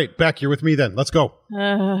go. All right, Beck, you're with me then. Let's go.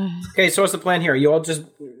 Okay, so what's the plan here? Are you all just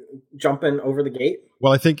jumping over the gate?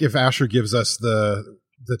 Well, I think if Asher gives us the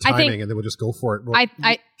timing and then we'll just go for it. Well,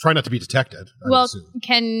 I try not to be detected.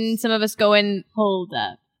 Can some of us go and hold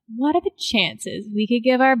up? What are the chances we could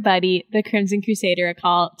give our buddy, the Crimson Crusader, a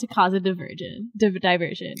call to cause a diversion?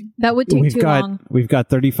 That would take too long. We've got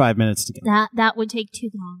 35 minutes to go. That would take too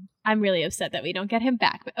long. I'm really upset that we don't get him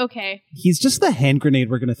back, but okay. He's just the hand grenade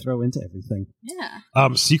we're going to throw into everything. Yeah.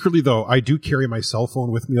 Secretly, though, I do carry my cell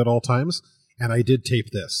phone with me at all times, and I did tape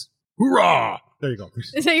this. Hoorah! There you go.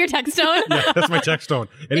 Is that your text tone? Yeah, that's my text tone.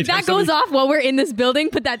 If that goes off while we're in this building,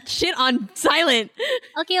 put that shit on silent.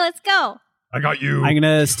 Okay, let's go. I got you. I'm going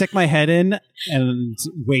to stick my head in and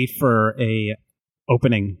wait for a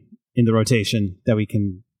opening in the rotation that we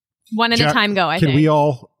can... One at a time go, I think.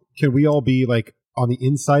 Can we all be like on the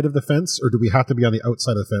inside of the fence, or do we have to be on the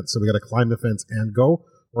outside of the fence? So we got to climb the fence and go,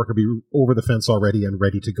 or could be over the fence already and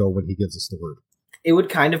ready to go when he gives us the word? It would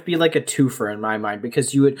kind of be like a twofer in my mind,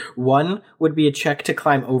 because one would be a check to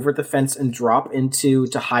climb over the fence and drop to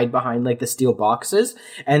hide behind like the steel boxes,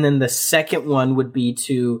 and then the second one would be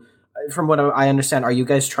to... From what I understand, are you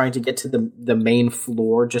guys trying to get to the main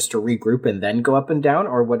floor just to regroup and then go up and down,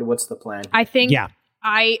 or what's the plan? I think. Yeah.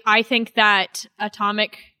 I think that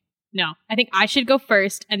Atomic. No, I think I should go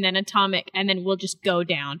first, and then Atomic, and then we'll just go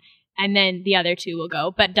down, and then the other two will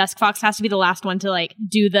go. But Dusk Fox has to be the last one to like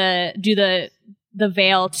do the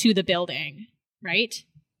veil to the building, right?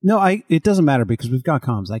 No, it doesn't matter because we've got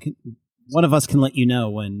comms. One of us can let you know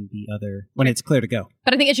when it's clear to go.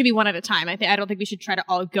 But I think it should be one at a time. I don't think we should try to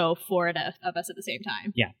all go four of us at the same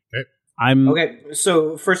time. Yeah. Okay. Okay,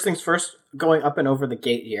 so first things first, going up and over the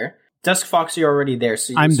gate here. Dusk Fox, you're already there,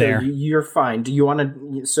 so I'm there. You're fine. Do you want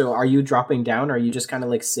to? So, are you dropping down, or are you just kind of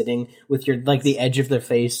like sitting with your like the edge of their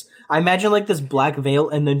face? I imagine like this black veil,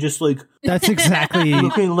 and then just like that's exactly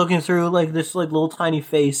looking through like this like little tiny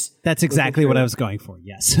face. That's exactly what I was going for.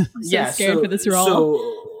 Yes. I'm scared for this role.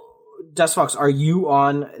 So, Dusk Fox, are you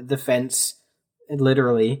on the fence,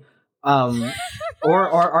 literally, or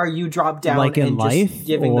are you dropped down like in and life, just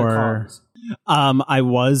giving or the comms? I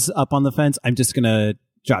was up on the fence. I'm just gonna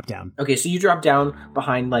drop down. Okay, so you drop down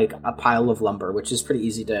behind like a pile of lumber, which is pretty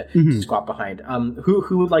easy to squat behind.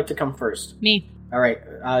 Who would like to come first? Me. All right,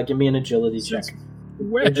 give me an agility check.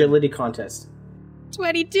 Agility contest.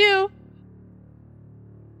 22.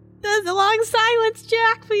 There's a long silence.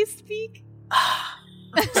 Jack, please speak.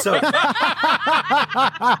 So,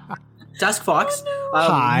 Dusk Fox,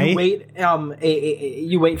 Hi. you wait.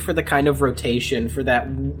 You wait for the kind of rotation for that.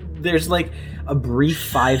 There's like a brief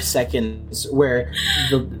 5 seconds where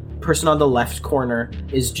the person on the left corner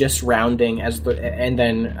is just rounding and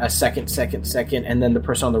then a second, and then the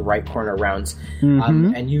person on the right corner rounds,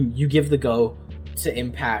 and you give the go to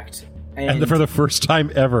Impact. And for the first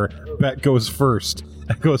time ever, Bet goes first.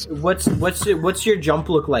 Goes. What's your jump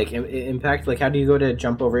look like, Impact? Like, how do you go to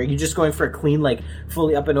jump over? Are you just going for a clean, like,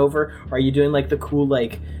 fully up and over? Or are you doing, like, the cool,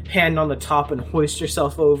 like, hand on the top and hoist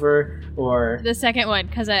yourself over? Or the second one,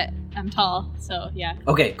 because I'm tall, so yeah.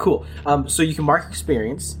 Okay, cool. So you can mark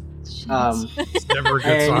experience. It's never a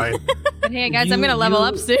good sign. But hey, guys, I'm going to level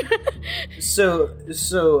up soon.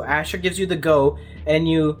 So Asher gives you the go, and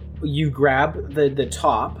you grab the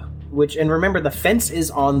top. And remember, the fence is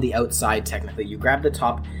on the outside, technically. You grab the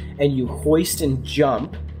top, and you hoist and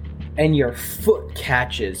jump, and your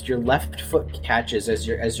left foot catches as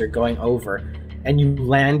you're going over, and you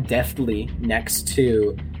land deftly next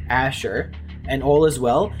to Asher, and all is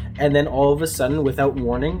well, and then all of a sudden, without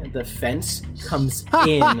warning, the fence comes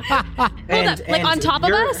in. Like on top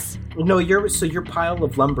of us? No, your pile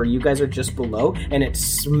of lumber, you guys are just below, and it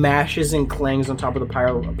smashes and clangs on top of the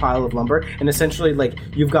pile of lumber, and essentially, like,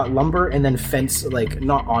 you've got lumber and then fence, like,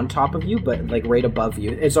 not on top of you, but, like, right above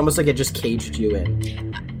you. It's almost like it just caged you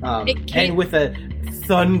in. And with a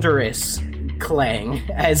thunderous clang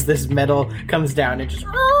as this metal comes down, it just...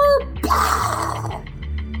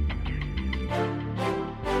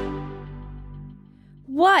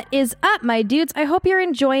 What is up, my dudes? I hope you're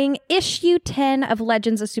enjoying issue 10 of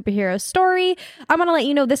Legends: A Superhero Story. I'm going to let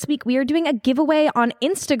you know this week we are doing a giveaway on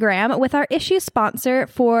Instagram with our issue sponsor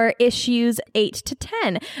for issues 8 to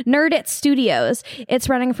 10, Nerd It Studios. It's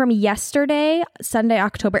running from yesterday, Sunday,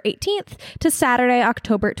 October 18th, to Saturday,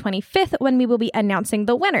 October 25th, when we will be announcing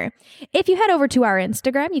the winner. If you head over to our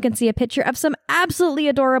Instagram, you can see a picture of some absolutely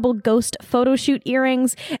adorable ghost photo shoot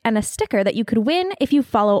earrings and a sticker that you could win if you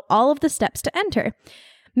follow all of the steps to enter.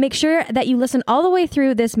 Make sure that you listen all the way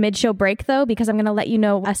through this mid-show break, though, because I'm going to let you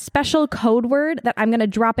know a special code word that I'm going to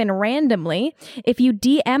drop in randomly. If you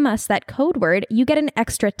DM us that code word, you get an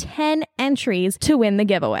extra 10 entries to win the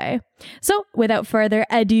giveaway. So, without further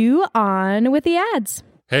ado, on with the ads.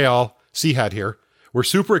 Hey all, C-Hat here. We're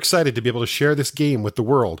super excited to be able to share this game with the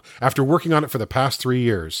world after working on it for the past 3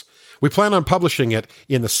 years. We plan on publishing it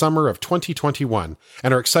in the summer of 2021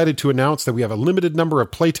 and are excited to announce that we have a limited number of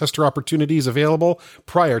playtester opportunities available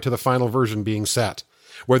prior to the final version being set.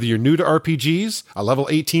 Whether you're new to RPGs, a level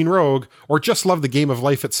 18 rogue, or just love the game of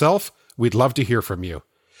life itself, we'd love to hear from you.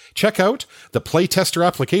 Check out the playtester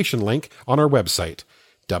application link on our website,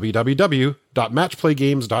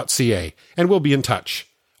 www.matchplaygames.ca, and we'll be in touch.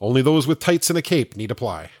 Only those with tights and a cape need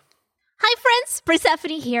apply. Hi friends,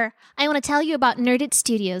 Persephone here. I want to tell you about Nerd It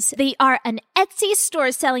Studios. They are an Etsy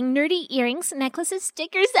store selling nerdy earrings, necklaces,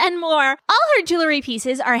 stickers, and more. All her jewelry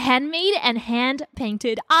pieces are handmade and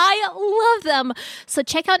hand-painted. I love them. So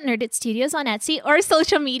check out Nerd It Studios on Etsy or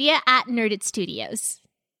social media at Nerd It Studios.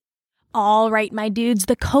 All right, my dudes,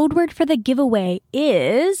 the code word for the giveaway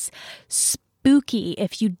is spooky.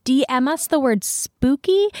 If you DM us the word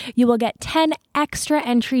spooky, you will get 10 extra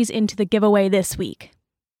entries into the giveaway this week.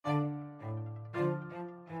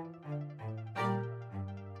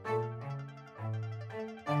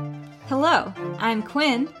 Hello, I'm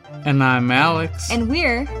Quinn. And I'm Alex. And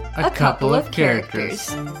we're a couple of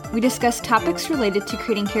characters. We discuss topics related to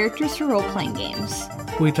creating characters for role-playing games.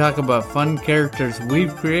 We talk about fun characters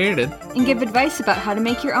we've created. And give advice about how to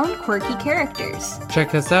make your own quirky characters.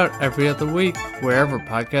 Check us out every other week, wherever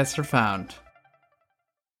podcasts are found.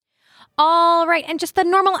 All right, and just the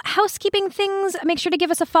normal housekeeping things. Make sure to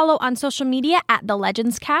give us a follow on social media at The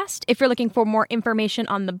Legends Cast. If you're looking for more information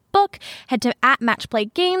on the book, head to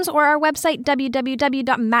 @MatchPlayGames or our website,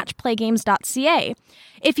 www.matchplaygames.ca.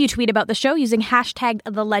 If you tweet about the show using hashtag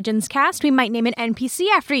 #TheLegendsCast, we might name an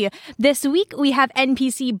NPC after you. This week, we have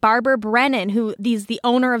NPC Barber Brennan, who is the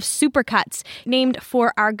owner of Supercuts, named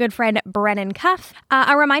for our good friend Brennan Cuff.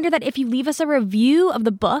 A reminder that if you leave us a review of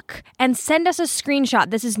the book and send us a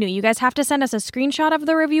screenshot, this is new, you guys have to send us a screenshot of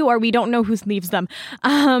the review or we don't know who leaves them.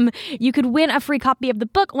 You could win a free copy of the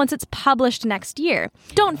book once it's published next year.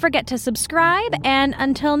 Don't forget to subscribe, and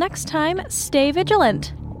until next time, stay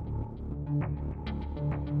vigilant.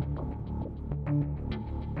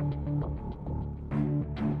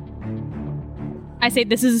 I say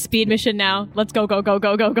this is a speed mission now. Let's go, go, go,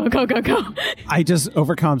 go, go, go, go, go, go. I just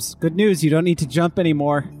overcomes. Good news, you don't need to jump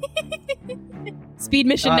anymore. Speed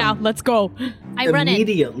mission now. Let's go. I run it.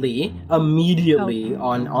 Immediately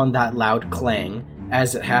on that loud clang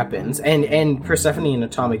as it happens. And Persephone and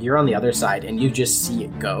Atomic, you're on the other side and you just see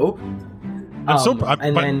it go.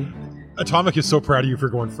 Atomic is so proud of you for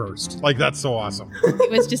going first. Like, that's so awesome.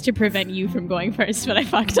 It was just to prevent you from going first, but I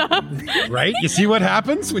fucked up. Right? You see what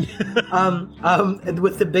happens when you...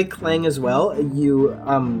 with the big clang as well, you,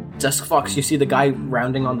 Dusk Fox, you see the guy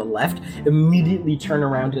rounding on the left, immediately turn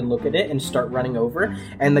around and look at it and start running over,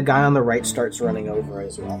 and the guy on the right starts running over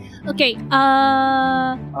as well. Okay,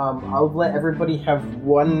 I'll let everybody have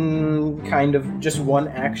one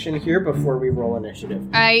action here before we roll initiative.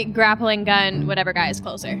 I grappling gun whatever guy is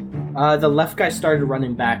closer. The left guy started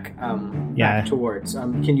running back towards.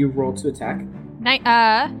 Can you roll to attack?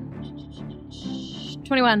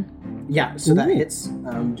 21. Yeah, so that hits. Do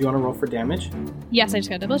you want to roll for damage? Yes, I just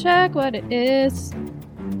gotta double check what it is.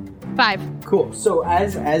 5. Cool. So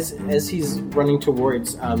as he's running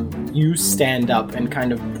towards, you stand up and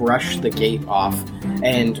kind of brush the gate off,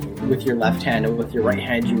 and with your left hand and with your right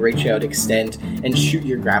hand, you reach out, extend, and shoot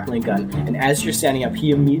your grappling gun. And as you're standing up, he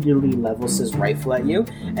immediately levels his rifle at you,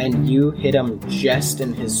 and you hit him just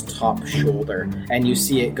in his top shoulder, and you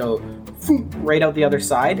see it go right out the other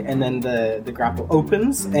side, and then the grapple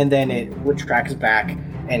opens, and then it retracts back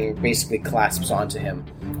and basically clasps onto him.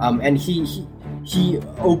 And he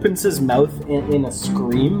opens his mouth in a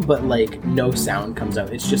scream, but like no sound comes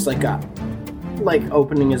out. It's just like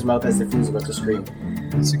opening his mouth as if he was about to scream.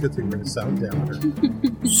 It's a good thing we're in a sound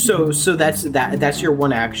dampener. So that's your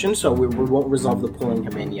one action. So we won't resolve the pulling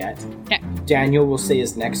him in yet. Okay. Daniel will say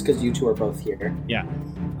is next because you two are both here. Yeah.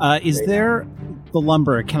 Is there the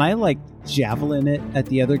lumber? Can I like javelin it at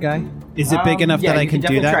the other guy? Is it big enough that I can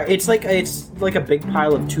do that? Try. It's like a big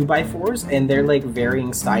pile of 2x4s, and they're like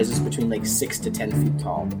varying sizes between like 6 to 10 feet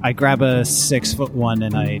tall. I grab a 6'1"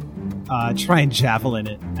 and I try and javelin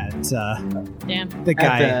it at the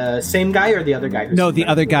guy. At the same guy or the other guy? No, the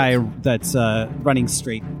other guy that's running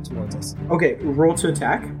straight towards us. Okay, roll to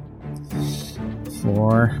attack.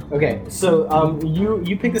 4. Okay, so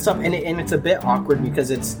you pick this up, and it's a bit awkward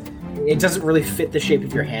because it doesn't really fit the shape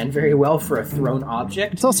of your hand very well for a thrown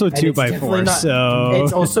object. It's also 2x4, so...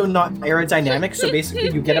 It's also not aerodynamic, so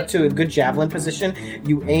basically you get up to a good javelin position,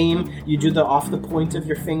 you aim, you do the off the point of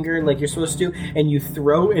your finger like you're supposed to, and you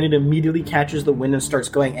throw, and it immediately catches the wind and starts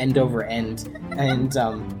going end over end, and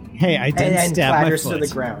hey, I didn't stab my foot. To the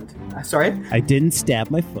ground. Sorry? I didn't stab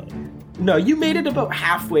my foot. No, you made it about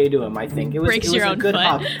halfway to him, I think. It was a good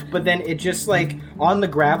hop, but then it just like on the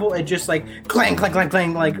gravel, it just like clang, clang, clang,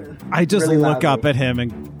 clang, like. I just really look loudly. up at him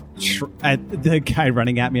and at the guy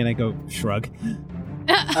running at me, and I go shrug.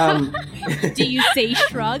 Do you say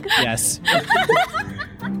shrug? Yes.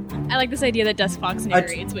 I like this idea that Dusk Fox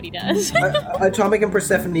narrates what he does. Atomic and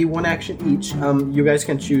Persephone, one action each. You guys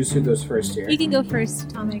can choose who goes first here. You can go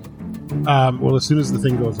first, Atomic. Well, as soon as the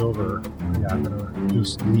thing goes over, I'm gonna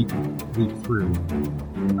just leap through,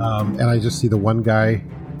 and I just see the one guy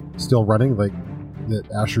still running, like that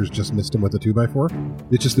Asher's just missed him with the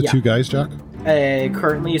 2x4. It's just the two guys, Jack.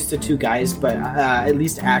 Currently, it's the two guys, but at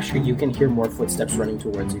least Asher, you can hear more footsteps running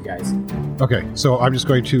towards you guys. Okay, so I'm just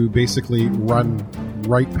going to basically run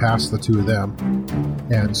right past the two of them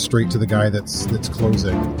and straight to the guy that's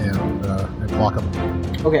closing and block him.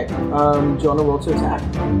 Okay, do you want to roll to attack?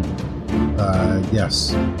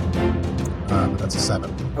 Yes. But that's a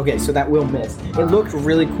 7. Okay, so that will miss. It looked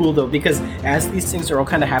really cool, though, because as these things are all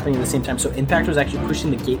kind of happening at the same time, so Impact was actually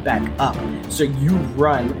pushing the gate back up. So you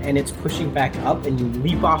run, and it's pushing back up, and you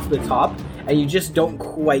leap off the top, and you just don't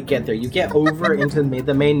quite get there. You get over into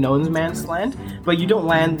the main no man's land, but you don't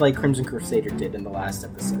land like Crimson Crusader did in the last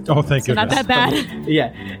episode. Oh, thank goodness. Not that bad.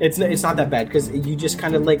 Yeah, it's not that bad, because you just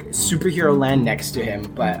kind of like superhero land next to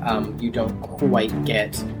him, but you don't quite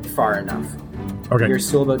get far enough. Okay. You're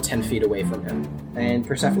still about 10 feet away from him. And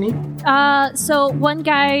Persephone? So one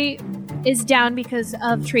guy is down because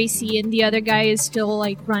of Tracy, and the other guy is still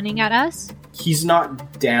like running at us. He's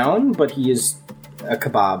not down, but he is a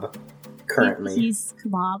kebab currently. He's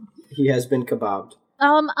kebab. He has been kebabbed.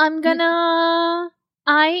 I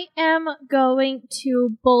am going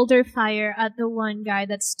to boulder fire at the one guy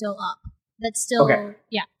that's still up. That's still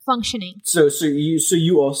functioning. So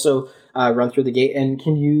you also run through the gate, and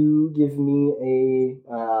can you give me a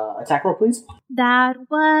attack roll, please? That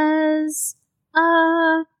was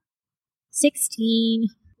 16.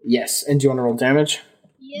 Yes, and do you want to roll damage?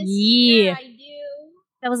 Yes, yeah, I do.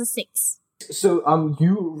 That was a 6. So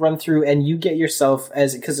you run through and you get yourself,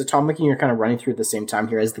 because Atomic and you're kind of running through at the same time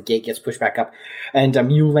here as the gate gets pushed back up, and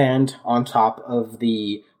you land on top of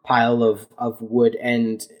the pile of wood,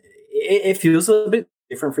 and it feels a little bit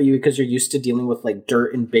different for you because you're used to dealing with like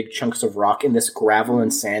dirt and big chunks of rock, and this gravel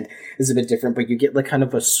and sand is a bit different, but you get like kind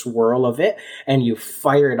of a swirl of it and you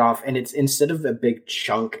fire it off, and it's, instead of a big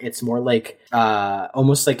chunk, it's more like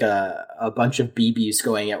almost like a bunch of BBs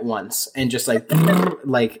going at once, and just like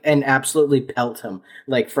and absolutely pelt him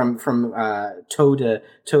like from toe to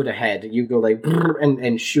head. You go like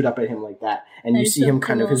and shoot up at him like that, and you see him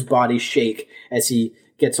kind of his body shake as he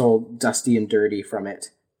gets all dusty and dirty from it.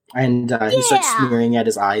 And he starts smearing at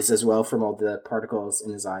his eyes as well from all the particles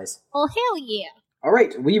in his eyes. Oh, hell yeah. All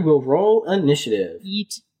right, we will roll initiative.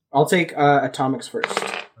 Yeet. I'll take Atomics first.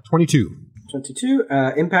 22. 22.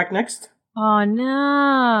 Impact next. Oh,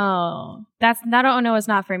 no. That is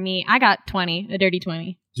not for me. I got 20, a dirty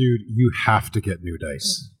 20. Dude, you have to get new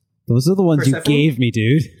dice. Those are the ones you gave me,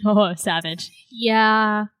 dude. Oh, savage.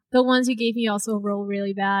 Yeah. The ones you gave me also roll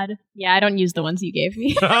really bad. Yeah, I don't use the ones you gave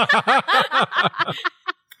me.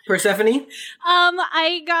 Persephone?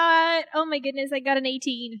 I got an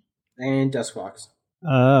 18. And Duskfox.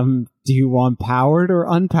 Do you want powered or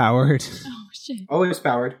unpowered? Oh, shit. Always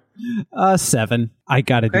powered. 7. I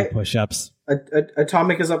gotta do push-ups.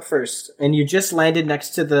 Atomic is up first, and you just landed next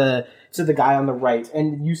to the guy on the right,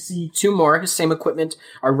 and you see two more, same equipment,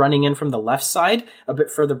 are running in from the left side, a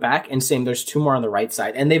bit further back, and there's two more on the right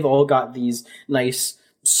side, and they've all got these nice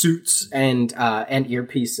suits and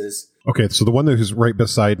earpieces. Okay, so the one who's right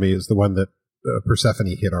beside me is the one that Persephone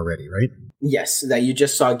hit already, right? Yes, that you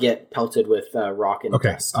just saw get pelted with rock and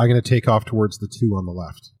dust. I'm going to take off towards the two on the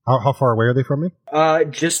left. How far away are they from me?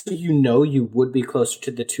 Just so you know, you would be closer to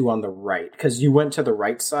the two on the right, because you went to the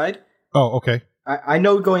right side. Oh, okay. I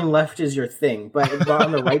know going left is your thing, but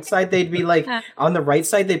on the right side, they'd be like, on the right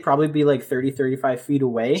side, they'd probably be like 30, 35 feet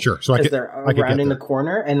away. Sure. So because they're rounding the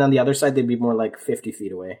corner, and on the other side, they'd be more like 50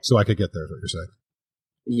 feet away. So I could get there, is what you're saying?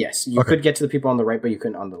 Yes, you could get to the people on the right, but you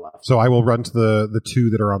couldn't on the left. So I will run to the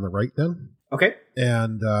two that are on the right then. Okay.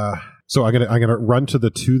 And so I'm gonna run to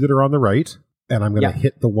the two that are on the right, and I'm gonna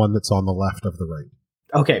hit the one that's on the left of the right.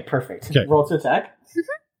 Okay, perfect. Okay. Roll to attack.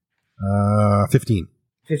 15.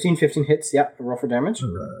 15 hits. Yeah, roll for damage. All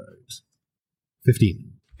right.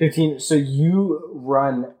 15. 15. So you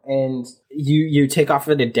run and you take off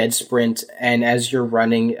at a dead sprint, and as you're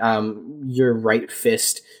running, your right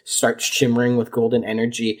fist starts shimmering with golden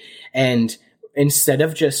energy, and instead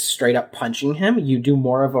of just straight up punching him, you do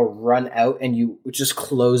more of a run out and you just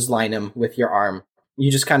clothesline him with your arm.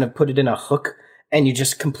 You just kind of put it in a hook and you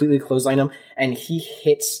just completely clothesline him, and he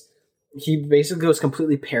basically goes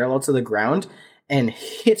completely parallel to the ground and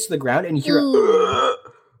hits the ground, and you hear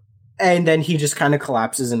and then he just kind of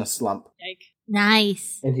collapses in a slump.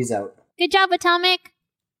 Nice. And he's out. Good job, Atomic.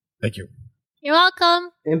 Thank you. You're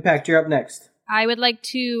welcome. Impact, you're up next. I would like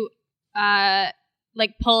to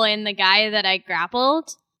pull in the guy that I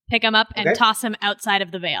grappled, pick him up, and toss him outside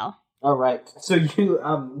of the veil. All right. So you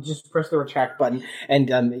just press the retract button, and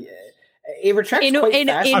it retracts quite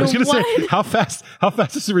fast. I was going to say, how fast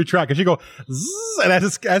does it retract? Because you go, zzz, and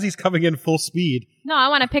as he's coming in full speed. No, I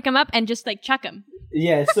want to pick him up and just chuck him.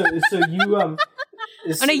 Yeah. So you I'm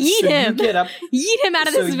gonna yeet him. You get up, yeet him out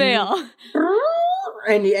of this veil.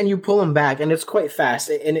 And you pull him back, and it's quite fast,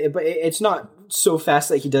 but it's not so fast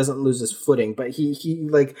that he doesn't lose his footing, but he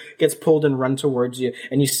gets pulled and run towards you,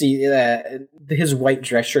 and you see his white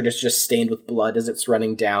dress shirt is just stained with blood as it's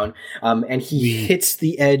running down, and he hits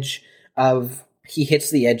the edge of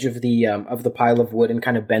the pile of wood and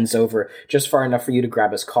kind of bends over just far enough for you to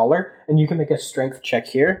grab his collar, and you can make a strength check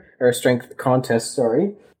here, or a strength contest,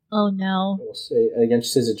 sorry. Oh no. We'll say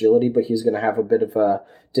against his agility, but he's going to have a bit of a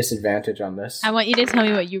disadvantage on this. I want you to tell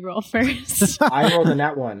me what you roll first. I rolled a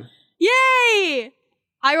nat 1. Yay!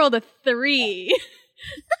 I rolled a 3.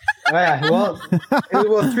 Yeah, well,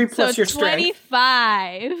 3 plus your strength.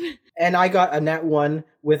 25. And I got a nat 1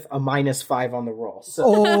 with a -5 on the roll.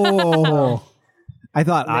 So, I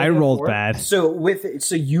thought I rolled 4. bad. So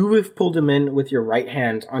you have pulled him in with your right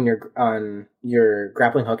hand on your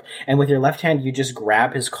grappling hook, and with your left hand you just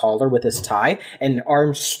grab his collar with his tie and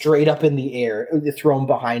arm straight up in the air, throw him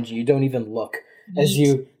behind you. You don't even look as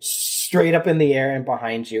you straight up in the air and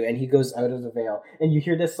behind you, and he goes out of the veil, and you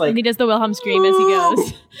hear this and he does the Wilhelm scream as he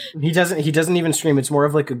goes. He doesn't even scream. It's more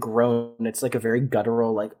of like a groan. It's like a very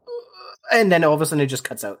guttural and then all of a sudden it just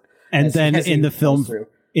cuts out. And then in the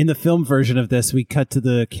film version of this, we cut to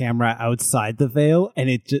the camera outside the veil, and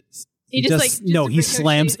he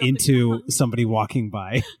slams into somebody walking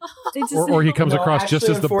by. or he comes across just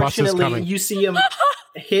as the bus is coming. You see him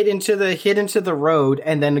hit into the road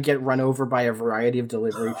and then get run over by a variety of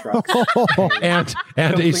delivery trucks. and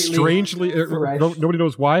a strangely nobody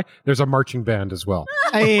knows why there's a marching band as well.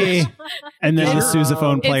 Hey. And then the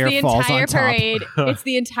sousaphone player falls on top. It's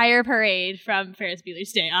the entire parade from Ferris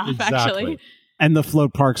Bueller's Day Off, actually. And the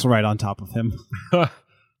float park's right on top of him.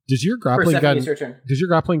 Does your grappling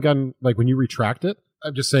gun, like when you retract it?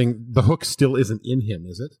 I'm just saying the hook still isn't in him,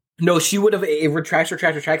 is it? No, she would have. It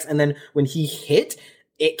retracts, and then when he hit,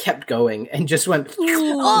 it kept going and just went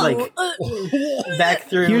back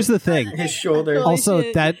through. Here's the thing: his shoulder.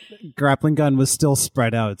 Also, that grappling gun was still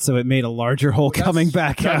spread out, so it made a larger hole coming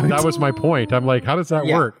back out. That was my point. I'm like, how does that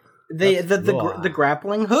work? The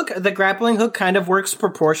grappling hook kind of works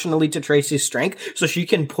proportionally to Tracy's strength, so she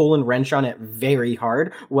can pull and wrench on it very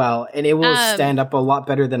hard, and it will stand up a lot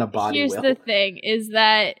better than a body will. Here's the thing, is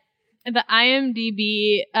that the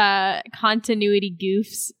IMDb continuity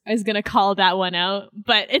goofs is going to call that one out,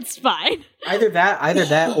 but it's fine. Either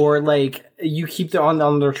that, or like you keep it on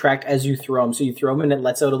the retract as you throw them. So you throw them and it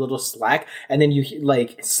lets out a little slack, and then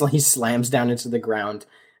he slams down into the ground,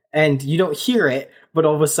 and you don't hear it. But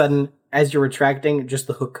all of a sudden, as you're retracting, just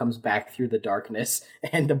the hook comes back through the darkness,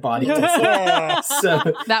 and the body gets So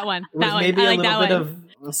that one. Maybe I like a little bit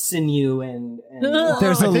of sinew and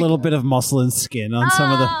there's a little bit of muscle and skin on some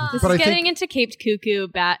of the. This is getting into Caped Cuckoo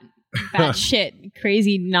bat shit.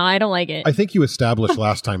 Crazy. No, I don't like it. I think you established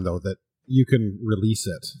last time though that you can release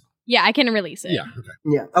it. Yeah, I can release it. Yeah. Okay.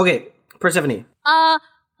 Yeah. Okay. Persephone. I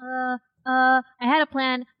had a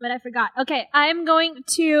plan, but I forgot. Okay, I'm going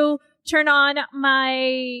to turn on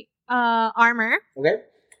my armor. Okay.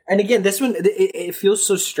 And again, this one, it feels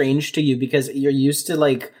so strange to you because you're used to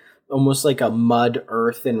like almost like a mud,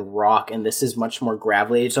 earth, and rock, and this is much more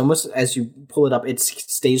gravelly. It's almost, as you pull it up, it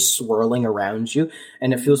stays swirling around you,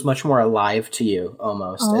 and it feels much more alive to you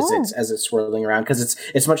almost as it's swirling around, because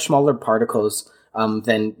it's much smaller particles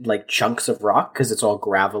than like chunks of rock, because it's all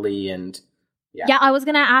gravelly and Yeah, I was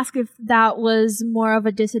going to ask if that was more of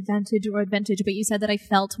a disadvantage or advantage, but you said that I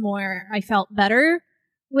felt better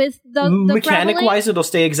with the mechanic-wise, it'll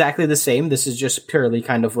stay exactly the same. This is just purely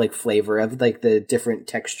kind of like flavor of like the different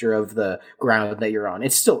texture of the ground that you're on.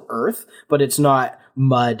 It's still earth, but it's not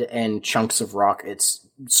mud and chunks of rock. It's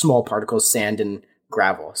small particles, sand and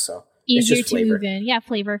gravel. So easier it's just to move in. Yeah,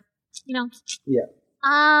 flavor. You know. Yeah.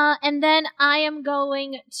 And then I am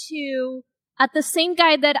going to, at the same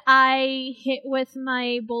guy that I hit with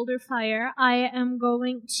my boulder fire, I am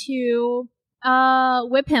going to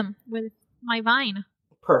whip him with my vine.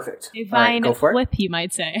 Perfect. A vine go for it. whip, you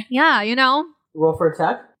might say. Yeah, you know. Roll for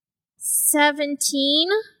attack. 17.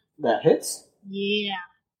 That hits. Yeah.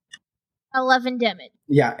 11 damage.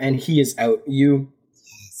 Yeah, and he is out. You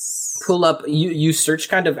pull up, you search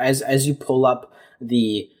kind of as you pull up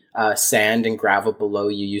the sand and gravel below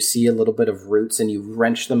you. You see a little bit of roots, and you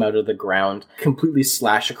wrench them out of the ground, completely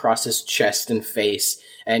slash across his chest and face.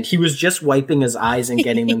 And he was just wiping his eyes and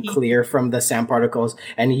getting them clear from the sand particles,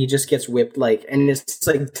 and he just gets whipped and it's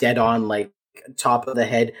like dead on, like top of the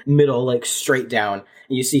head, middle, like straight down.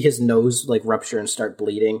 And you see his nose like rupture and start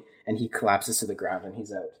bleeding, and he collapses to the ground, and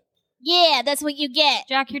he's out. Yeah, that's what you get.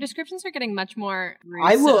 Jack, your descriptions are getting much more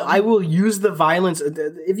gruesome. I will use the violence.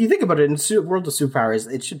 If you think about it, in World of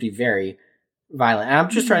Superpowers, it should be very violent. And I'm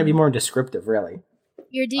just trying to be more descriptive, really.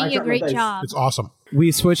 You're doing a great job. It's awesome.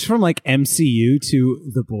 We switched from like MCU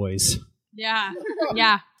to The Boys. Yeah.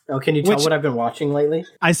 Yeah. Oh, can you tell what I've been watching lately?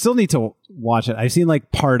 I still need to watch it. I've seen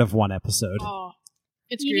like part of one episode. Oh,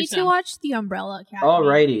 it's you gruesome. need to watch The Umbrella Academy.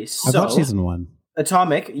 Alrighty, so I've watched season 1.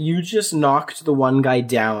 Atomic, you just knocked the one guy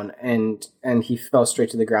down, and he fell straight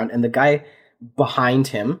to the ground. And the guy behind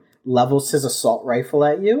him levels his assault rifle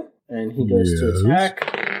at you, and he goes to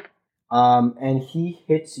attack. And he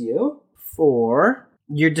hits you for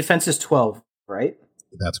your defense is 12, right?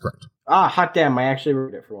 That's correct. Ah, hot damn! I actually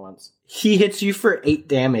wrote it for once. He hits you for 8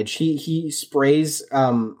 damage. He sprays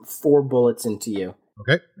 4 bullets into you.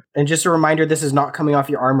 Okay. And just a reminder, this is not coming off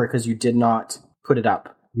your armor because you did not put it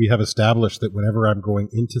up. We have established that whenever I'm going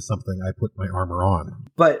into something, I put my armor on.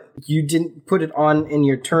 But you didn't put it on in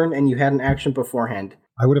your turn, and you had an action beforehand.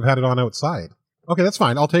 I would have had it on outside. Okay, that's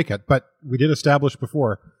fine. I'll take it. But we did establish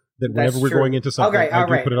before that whenever we're going into something, I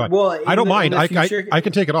do put it on. Well, I don't mind. I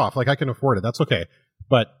can take it off. Like, I can afford it. That's okay.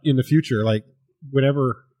 But in the future, like,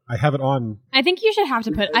 whenever I have it on, I think you should have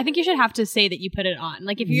to say that you put it on.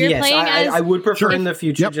 Like, if you're playing as, I would prefer in the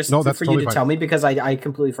future for totally you to tell me, because I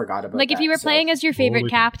completely forgot about. Like, if you were playing as your favorite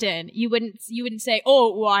captain, you wouldn't say,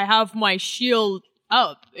 "Oh, well, I have my shield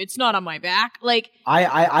up. It's not on my back." Like,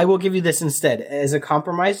 I will give you this instead as a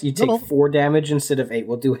compromise. You take 4 damage instead of 8.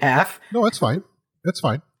 We'll do half. No, that's fine. That's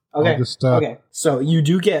fine. Okay. Okay. So you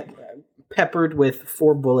do get peppered with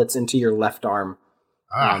 4 bullets into your left arm.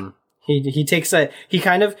 He takes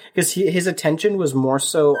because his attention was more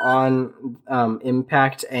so on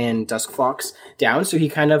Impact and Duskfox down, so he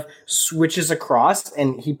kind of switches across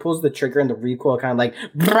and he pulls the trigger and the recoil kind of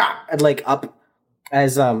like up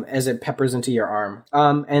as it peppers into your arm.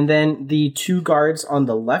 And then the 2 guards on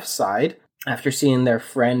the left side, after seeing their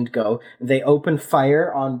friend go, they open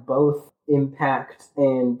fire on both Impact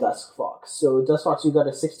and Duskfox. So Duskfox, you got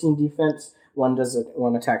a 16 defense. One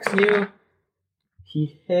attacks you.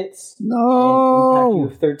 He hits. No. And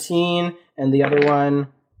Impact you 13, and the other one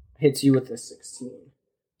hits you with a 16.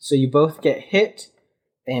 So you both get hit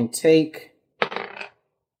and take.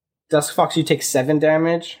 Duskfox, you take 7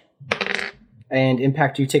 damage, and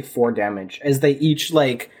Impact, you take 4 damage. As they each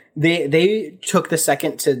they took the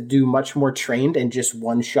second to do much more trained and just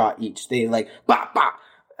one shot each. They bah bah.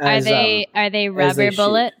 Are they rubber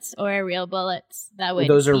bullets or real bullets?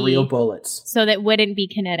 Those are real bullets. So that wouldn't be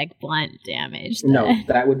kinetic blunt damage. No,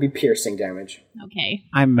 that would be piercing damage. Okay.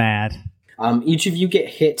 I'm mad. Each of you get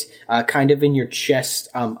hit kind of in your chest,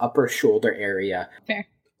 upper shoulder area. Fair.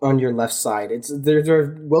 On your left side.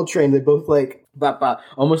 They're well trained. They both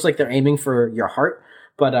almost like they're aiming for your heart,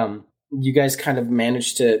 but you guys kind of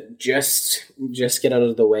manage to just get out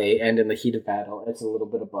of the way, and in the heat of battle, it's a little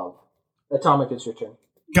bit above. Atomic, it's your turn.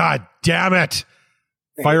 God damn it!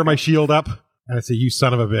 Fire my shield up, and I say, "You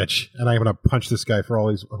son of a bitch!" And I'm gonna punch this guy for all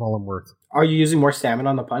I'm worth. Are you using more stamina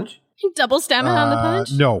on the punch? Double stamina on the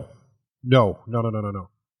punch? No.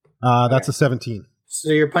 That's a 17.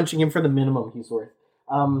 So you're punching him for the minimum he's worth.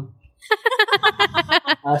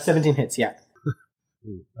 17 hits, yeah.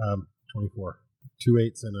 24. 2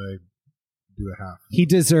 8s, and I do a half. He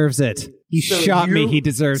deserves it. He shot me. He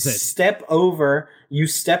deserves it. You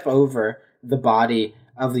step over the body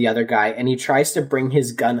of the other guy, and he tries to bring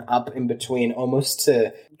his gun up in between, almost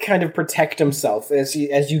to kind of protect himself as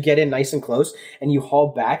you get in nice and close, and you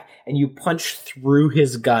haul back and you punch through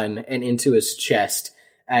his gun and into his chest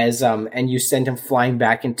and you send him flying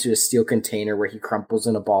back into a steel container where he crumples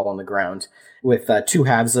in a ball on the ground with 2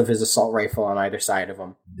 halves of his assault rifle on either side of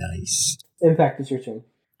him. Nice. Impact, it's your turn.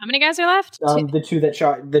 How many guys are left? The two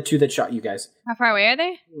that shot you guys. How far away are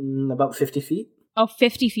they? About 50 feet. Oh,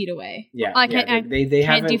 50 feet away. Yeah. I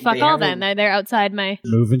can't do fuck all then. They're outside my...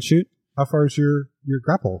 Move and shoot? How far is your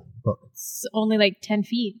grapple book? It's only like 10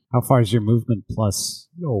 feet. How far is your movement plus?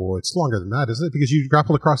 No, it's longer than that, isn't it? Because you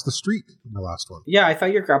grappled across the street in the last one. Yeah, I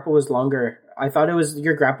thought your grapple was longer. I thought it was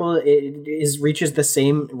your grapple reaches the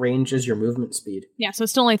same range as your movement speed. Yeah, so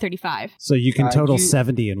it's still only 35. So you can total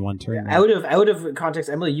 70 in one turn. Out of context,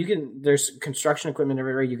 Emily, there's construction equipment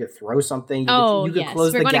everywhere. You could throw something. You could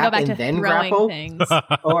close the gap and then grapple. Things.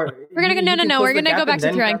 Or we're gonna go We're gonna go back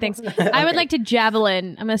to throwing things. I would like to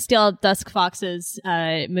javelin. I'm gonna steal Duskfox's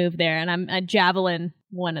move there, and I'm a javelin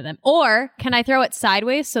one of them. Or can I throw it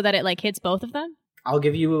sideways so that it hits both of them? I'll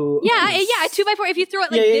give you... Yeah, 2x4. If you throw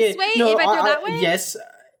it this way, if I throw that way? Yes.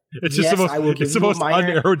 It's just the most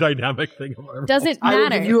unaerodynamic thing I've ever Doesn't matter. I will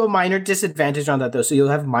give you a minor disadvantage on that, though, so you'll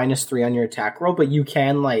have -3 on your attack roll, but you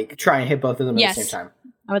can, try and hit both of them at the same time.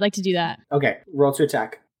 I would like to do that. Okay, roll to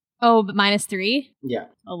attack. Oh, but -3? Yeah.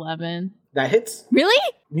 11. That hits. Really?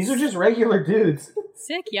 These are just regular dudes.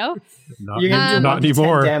 Sick, yo. You're going to do not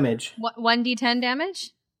anymore. damage. 1d10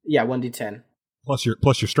 damage? Yeah, 1d10. Plus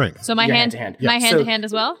your strength. So my hand-to-hand. My hand-to-hand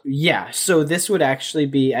as well? Yeah, so this would actually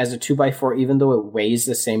be as a 2x4, even though it weighs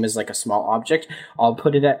the same as a small object. I'll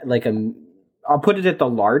put it at the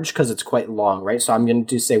large because it's quite long, right? So I'm going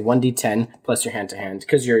to say 1d10 plus your hand-to-hand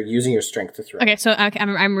because you're using your strength to throw. Okay, so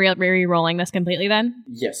I'm re-rolling this completely then?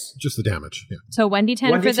 Yes. Just the damage, yeah. So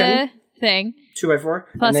 1d10 for the thing. 2x4.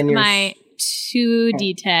 Plus and then my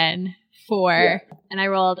 2d10 and I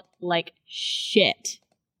rolled like shit.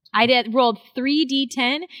 I rolled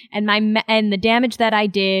 3d10, and the damage that I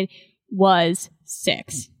did was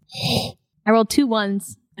 6. I rolled 2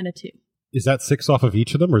 1s and a 2. Is that 6 off of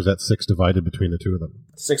each of them, or is that 6 divided between the 2 of them?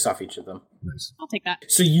 6 off each of them. Nice. I'll take that.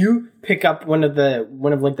 So you pick up one of the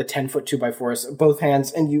 10-foot 2x4s, both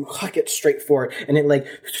hands, and you huck it straight forward, and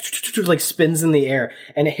it spins in the air,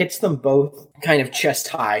 and it hits them both kind of chest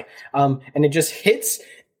high, and it just hits,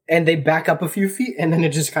 and they back up a few feet, and then it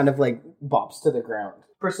just kind of bops to the ground.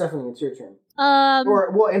 Persephone, it's your turn.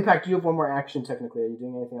 Impact, you have one more action, technically. Are you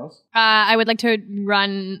doing anything else? I would like to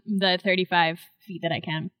run the 35 feet that I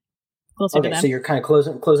can. Closer to them. So you're kind of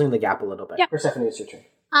closing the gap a little bit. Yep. Persephone, it's your turn.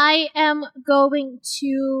 I am going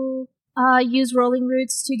to use rolling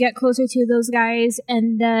roots to get closer to those guys,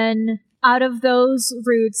 and then out of those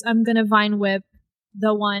roots, I'm going to vine whip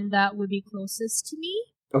the one that would be closest to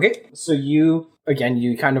me. Okay, so you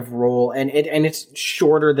kind of roll, and it's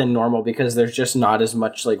shorter than normal because there's just not as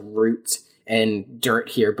much like roots and dirt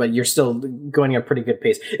here, but you're still going at a pretty good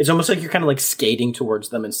pace. It's almost like you're kind of like skating towards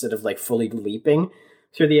them instead of like fully leaping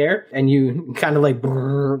through the air, and you kind of like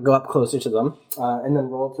go up closer to them, and then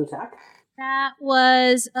roll to attack. That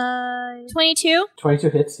was 22. 22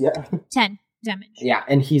 hits, yeah. 10 damage. Yeah,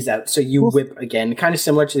 and he's out. So you whip again, kind of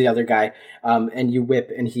similar to the other guy, and you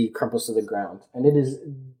whip, and he crumples to the ground. And it is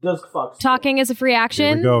Dusk Fox. Talking is a free action.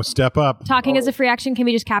 Here we go. Step up. Talking is a free action. Can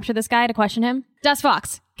we just capture this guy to question him? Dusk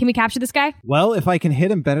Fox, can we capture this guy? Well, if I can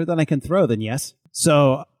hit him better than I can throw, then yes.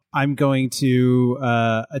 So I'm going to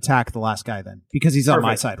attack the last guy then, because he's on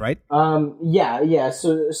my side, right? Yeah.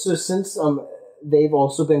 So since they've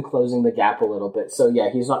also been closing the gap a little bit, so yeah,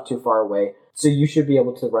 he's not too far away. So you should be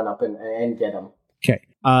able to run up and get him. Okay.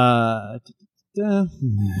 5.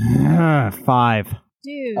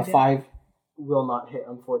 Dude. A 5 will not hit,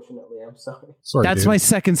 unfortunately. I'm sorry. That's my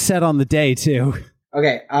second set on the day, too.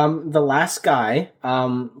 Okay, the last guy,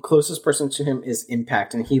 closest person to him is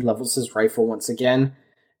Impact, and he levels his rifle once again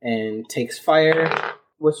and takes fire.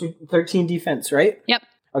 What's your 13 defense, right? Yep.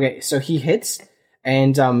 Okay, so he hits,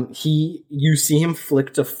 and you see him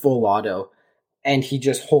flick to full auto, and he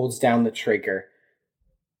just holds down the trigger.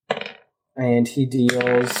 And he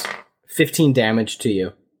deals 15 damage to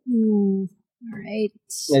you. Ooh. All right.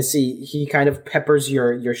 Let's see. He kind of peppers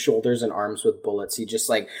your shoulders and arms with bullets. He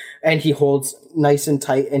just and he holds nice and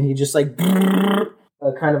tight, and he just a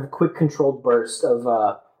kind of quick controlled burst of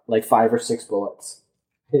 5 or 6 bullets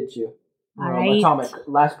hit you. All right. Atomic.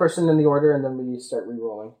 Last person in the order, and then we start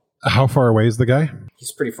re-rolling. How far away is the guy?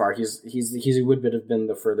 He's pretty far. He would have been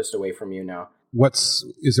the furthest away from you now. Is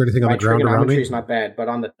there anything on the ground around me? My trigonometry is not bad, but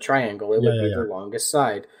on the triangle, it would be the longest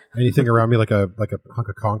side. Anything around me, like a hunk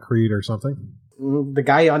of concrete or something? The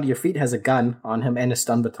guy on your feet has a gun on him and a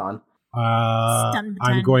stun baton.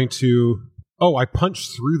 I'm going to... Oh, I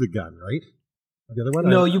punched through the gun, right? The other one?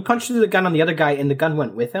 No, you punched through the gun on the other guy, and the gun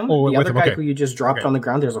went with him. Oh, the other guy okay. who you just dropped on the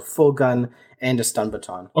ground, there's a full gun and a stun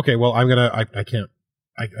baton. Okay, well, I'm gonna... I can't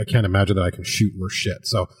imagine that I can shoot more shit.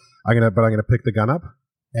 So I'm gonna pick the gun up,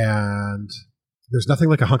 and there's nothing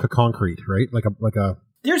like a hunk of concrete, right? Like a.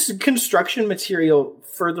 There's construction material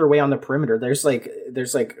further away on the perimeter. There's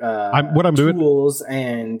tools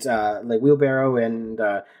and wheelbarrow and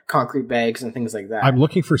concrete bags and things like that. I'm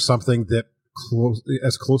looking for something that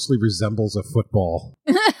as closely resembles a football.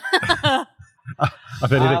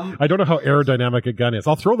 If anything, I don't know how aerodynamic a gun is.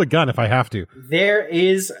 I'll throw the gun if I have to. There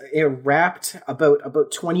is a wrapped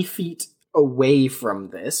about 20 feet away from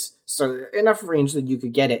this, so enough range that you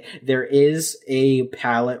could get it. There is a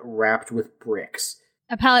pallet wrapped with bricks.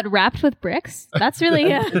 A pallet wrapped with bricks? That's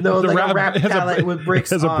really a wrapped pallet with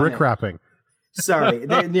bricks. It has a brick wrapping. Sorry,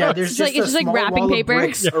 there's just a small wrapping wall paper of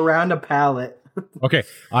bricks around a pallet. Okay,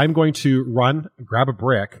 I'm going to run, grab a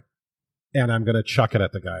brick, and I'm going to chuck it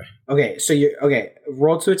at the guy. Okay, so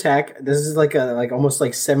roll to attack. This is almost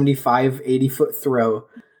 75, 80 foot throw.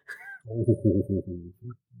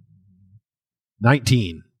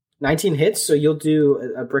 19. 19 hits, so you'll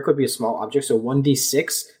do, a brick would be a small object, so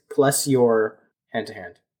 1d6 plus your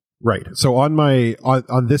hand-to-hand. Right. So on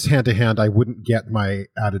this hand-to-hand, I wouldn't get my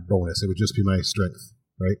added bonus. It would just be my strength,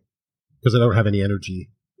 right? Because I don't have any energy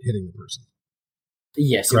hitting the person.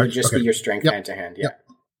 Yes, correct? It would just be your strength hand-to-hand, yeah.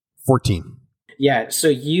 14. Yeah, so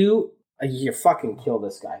you fucking kill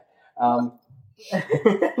this guy.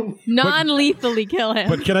 Non-lethally kill him.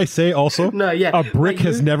 But can I say also, a brick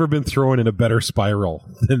has never been thrown in a better spiral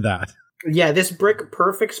than that. Yeah, this brick,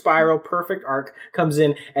 perfect spiral, perfect arc, comes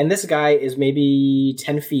in, and this guy is maybe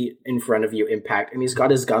 10 feet in front of you, Impact, and he's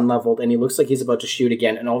got his gun leveled, and he looks like he's about to shoot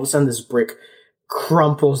again, and all of a sudden this brick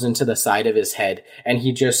crumples into the side of his head, and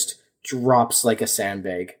he just drops like a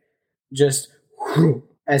sandbag. Just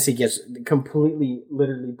as he gets completely,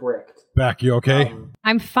 literally bricked. Back, you okay?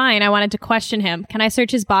 I'm fine. I wanted to question him. Can I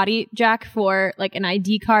search his body, Jack, for an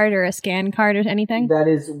ID card or a scan card or anything? That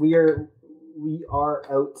is, we are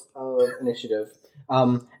out of initiative.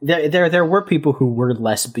 There were people who were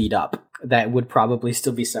less beat up that would probably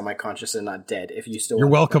still be semi-conscious and not dead if you still. You're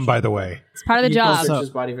welcome, by the way. It's part of the job. Search his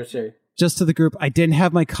body for sure. Just to the group, I didn't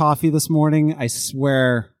have my coffee this morning. I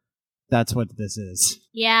swear that's what this is.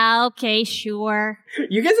 Yeah, okay, sure.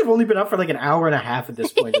 You guys have only been up for an hour and a half at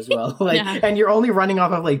this point as well. And you're only running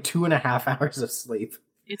off of 2.5 hours of sleep.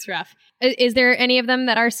 It's rough. Is there any of them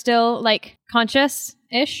that are still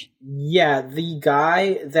conscious-ish? Yeah, the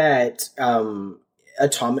guy that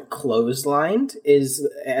Atomic clotheslined,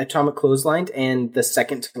 and the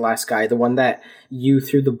second to last guy, the one that you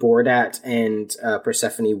threw the board at and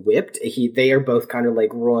Persephone whipped, they are both kind of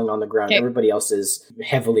like rolling on the ground. Okay. Everybody else is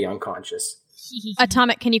heavily unconscious.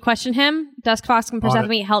 Atomic, can you question him? Dusk Fox and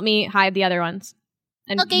Persephone, help me hide the other ones.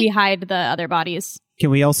 And we hide the other bodies. Can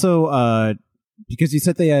we also, because you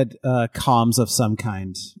said they had comms of some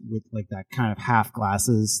kind with like that kind of half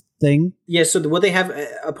glasses thing? Yeah, so what they have,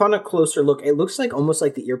 upon a closer look, it looks like almost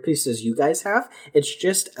like the earpieces you guys have. It's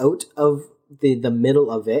just out of the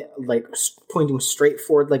middle of it, like pointing straight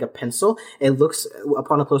forward like a pencil. It looks,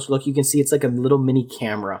 upon a closer look, you can see it's like a little mini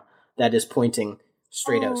camera that is pointing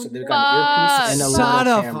straight out. So they've got an earpiece and a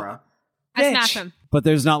little camera. I smash him. But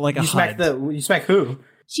there's not like a HUD. You smack who?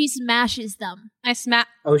 She smashes them. I smash.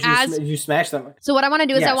 Oh, you smash them. So what I want to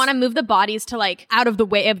do is I want to move the bodies to like out of the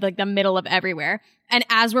way of like the middle of everywhere. And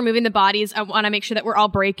as we're moving the bodies, I want to make sure that we're all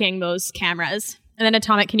breaking those cameras. And then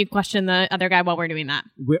Atomic, can you question the other guy while we're doing that?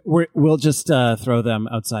 We'll just throw them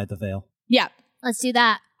outside the veil. Yeah. Let's do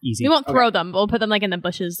that. Easy. We won't throw them. We'll put them like in the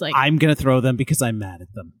bushes. Like I'm going to throw them because I'm mad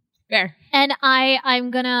at them. Fair. And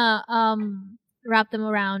I'm going to wrap them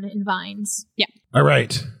around in vines. Yeah. All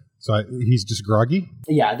right. So he's just groggy?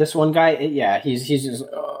 Yeah, this one guy, he's just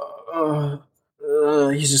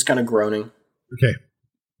he's just kind of groaning. Okay.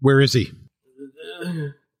 Where is he?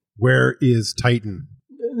 Where is Titan?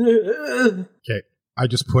 Okay. I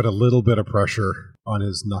just put a little bit of pressure on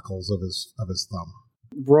his knuckles of his thumb.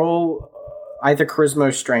 Roll either charisma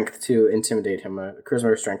or strength to intimidate him. A charisma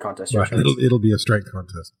or strength contest. Right. It'll be a strength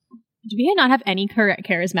contest. Do we not have any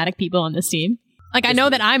charismatic people on this team? Like, I know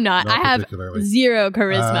that I'm not. I have 0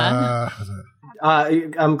 charisma.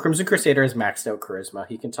 Crimson Crusader has maxed out charisma.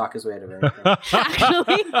 He can talk his way out of anything.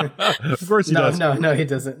 Actually? Of course he does. No, he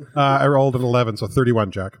doesn't. I rolled an 11, so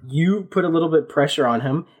 31, Jack. You put a little bit pressure on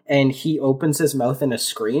him, and he opens his mouth in a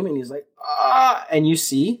scream, and he's like, ah! And you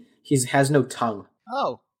see, he has no tongue.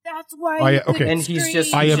 Oh. That's why and he's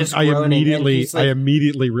just I immediately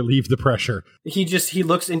relieve the pressure. He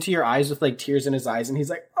looks into your eyes with like tears in his eyes, and he's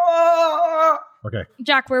like, ah! Okay.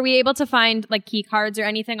 Jack, were we able to find like key cards or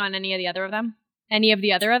anything on any of the other of them? Any of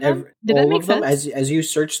the other of them? Did that make sense? As you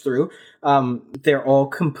search through, they're all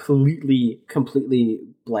completely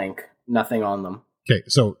blank. Nothing on them. Okay,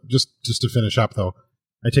 so just to finish up though,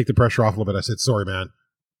 I take the pressure off a little bit. I said, "Sorry, man.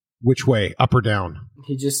 Which way? Up or down?"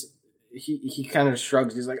 He kind of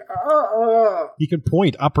shrugs. He's like, He can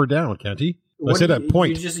point up or down, can't he? I said that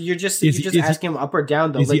point. You're just asking him up or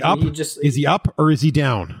down though. Is he up? Is he up or is he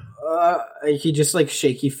down? He just like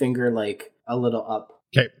shaky finger like a little up.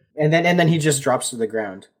 Okay. And then he just drops to the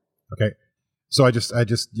ground. Okay. So I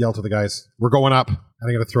just yell to the guys, "We're going up." And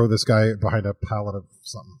I'm gonna throw this guy behind a pallet of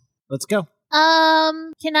something. Let's go.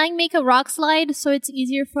 Can I make a rock slide so it's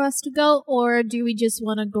easier for us to go, or do we just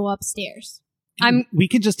want to go upstairs? We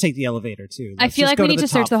could just take the elevator too. I feel like we need to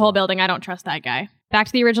search the whole building. I don't trust that guy. Back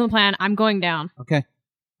to the original plan. I'm going down. Okay.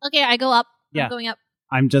 Okay, I go up. Yeah. I'm going up.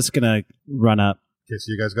 I'm just gonna run up. Okay,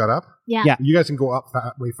 so you guys got up? Yeah. You guys can go up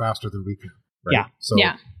way faster than we can. Right?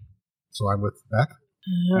 Yeah. So I'm with Beck.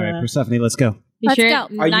 All right, Persephone, let's go. Let's go.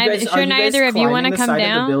 Are you neither of you want to come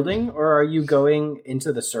down? Of the building, or are you going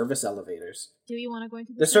into the service elevators? Do you want to go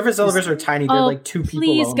into the service elevators? Are tiny. They're like 2 people.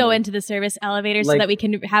 Please go into the service elevator so that we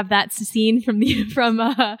can have that scene from which one's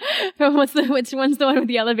the one with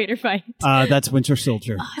the elevator fight? That's Winter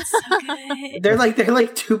Soldier. Oh, it's so good. they're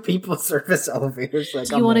like 2 people service elevators. Like,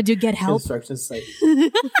 do you want to do Get Help? Construction site.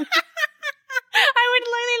 I would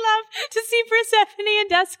really love to see Persephone and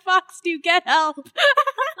Dusk Fox do Get Help.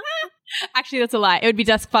 Actually, that's a lie. It would be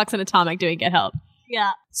Dusk Fox and Atomic doing Get Help.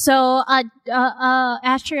 Yeah. So,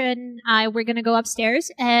 Asher and I, we're gonna go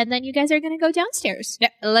upstairs, and then you guys are gonna go downstairs. Yeah,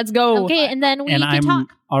 let's go. Okay, and then we can talk.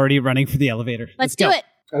 Already running for the elevator. Let's do it.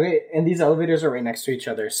 Okay, and these elevators are right next to each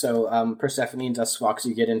other. So, Persephone and Dusk Fox,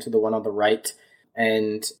 you get into the one on the right,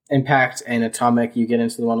 and Impact and Atomic, you get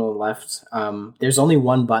into the one on the left. There's only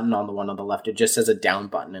one button on the one on the left. It just says a down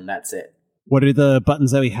button, and that's it. What are the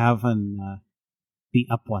buttons that we have on the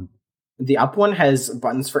up one? The up one has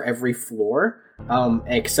buttons for every floor,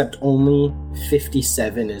 except only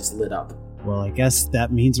 57 is lit up. Well, I guess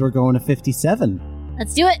that means we're going to 57.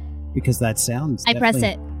 Let's do it. Because that sounds I press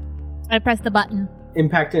it. I press the button.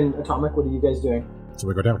 Impact and Atomic, what are you guys doing? So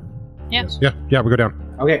we go down. Yeah. Yes. Yeah, we go down.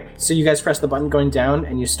 Okay, so you guys press the button going down,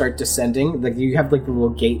 and you start descending. Like you have like the little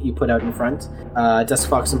gate you put out in front. Dusk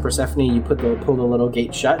Fox and Persephone, you pull the little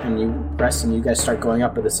gate shut, and you press, and you guys start going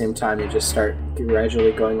up at the same time. You just start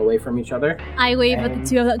gradually going away from each other. I wave at the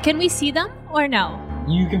 2 of them. Can we see them or no?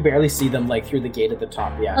 You can barely see them like through the gate at the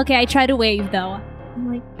top. Yeah. Okay, I try to wave though.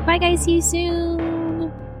 I'm like, bye guys, see you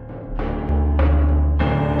soon.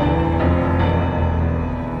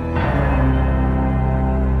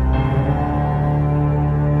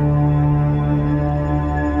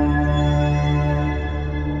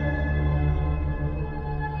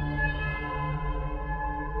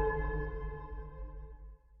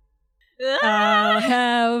 I'll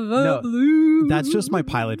have a blue. That's just my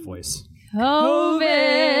pilot voice. COVID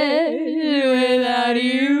without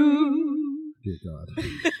you. Dear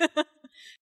God.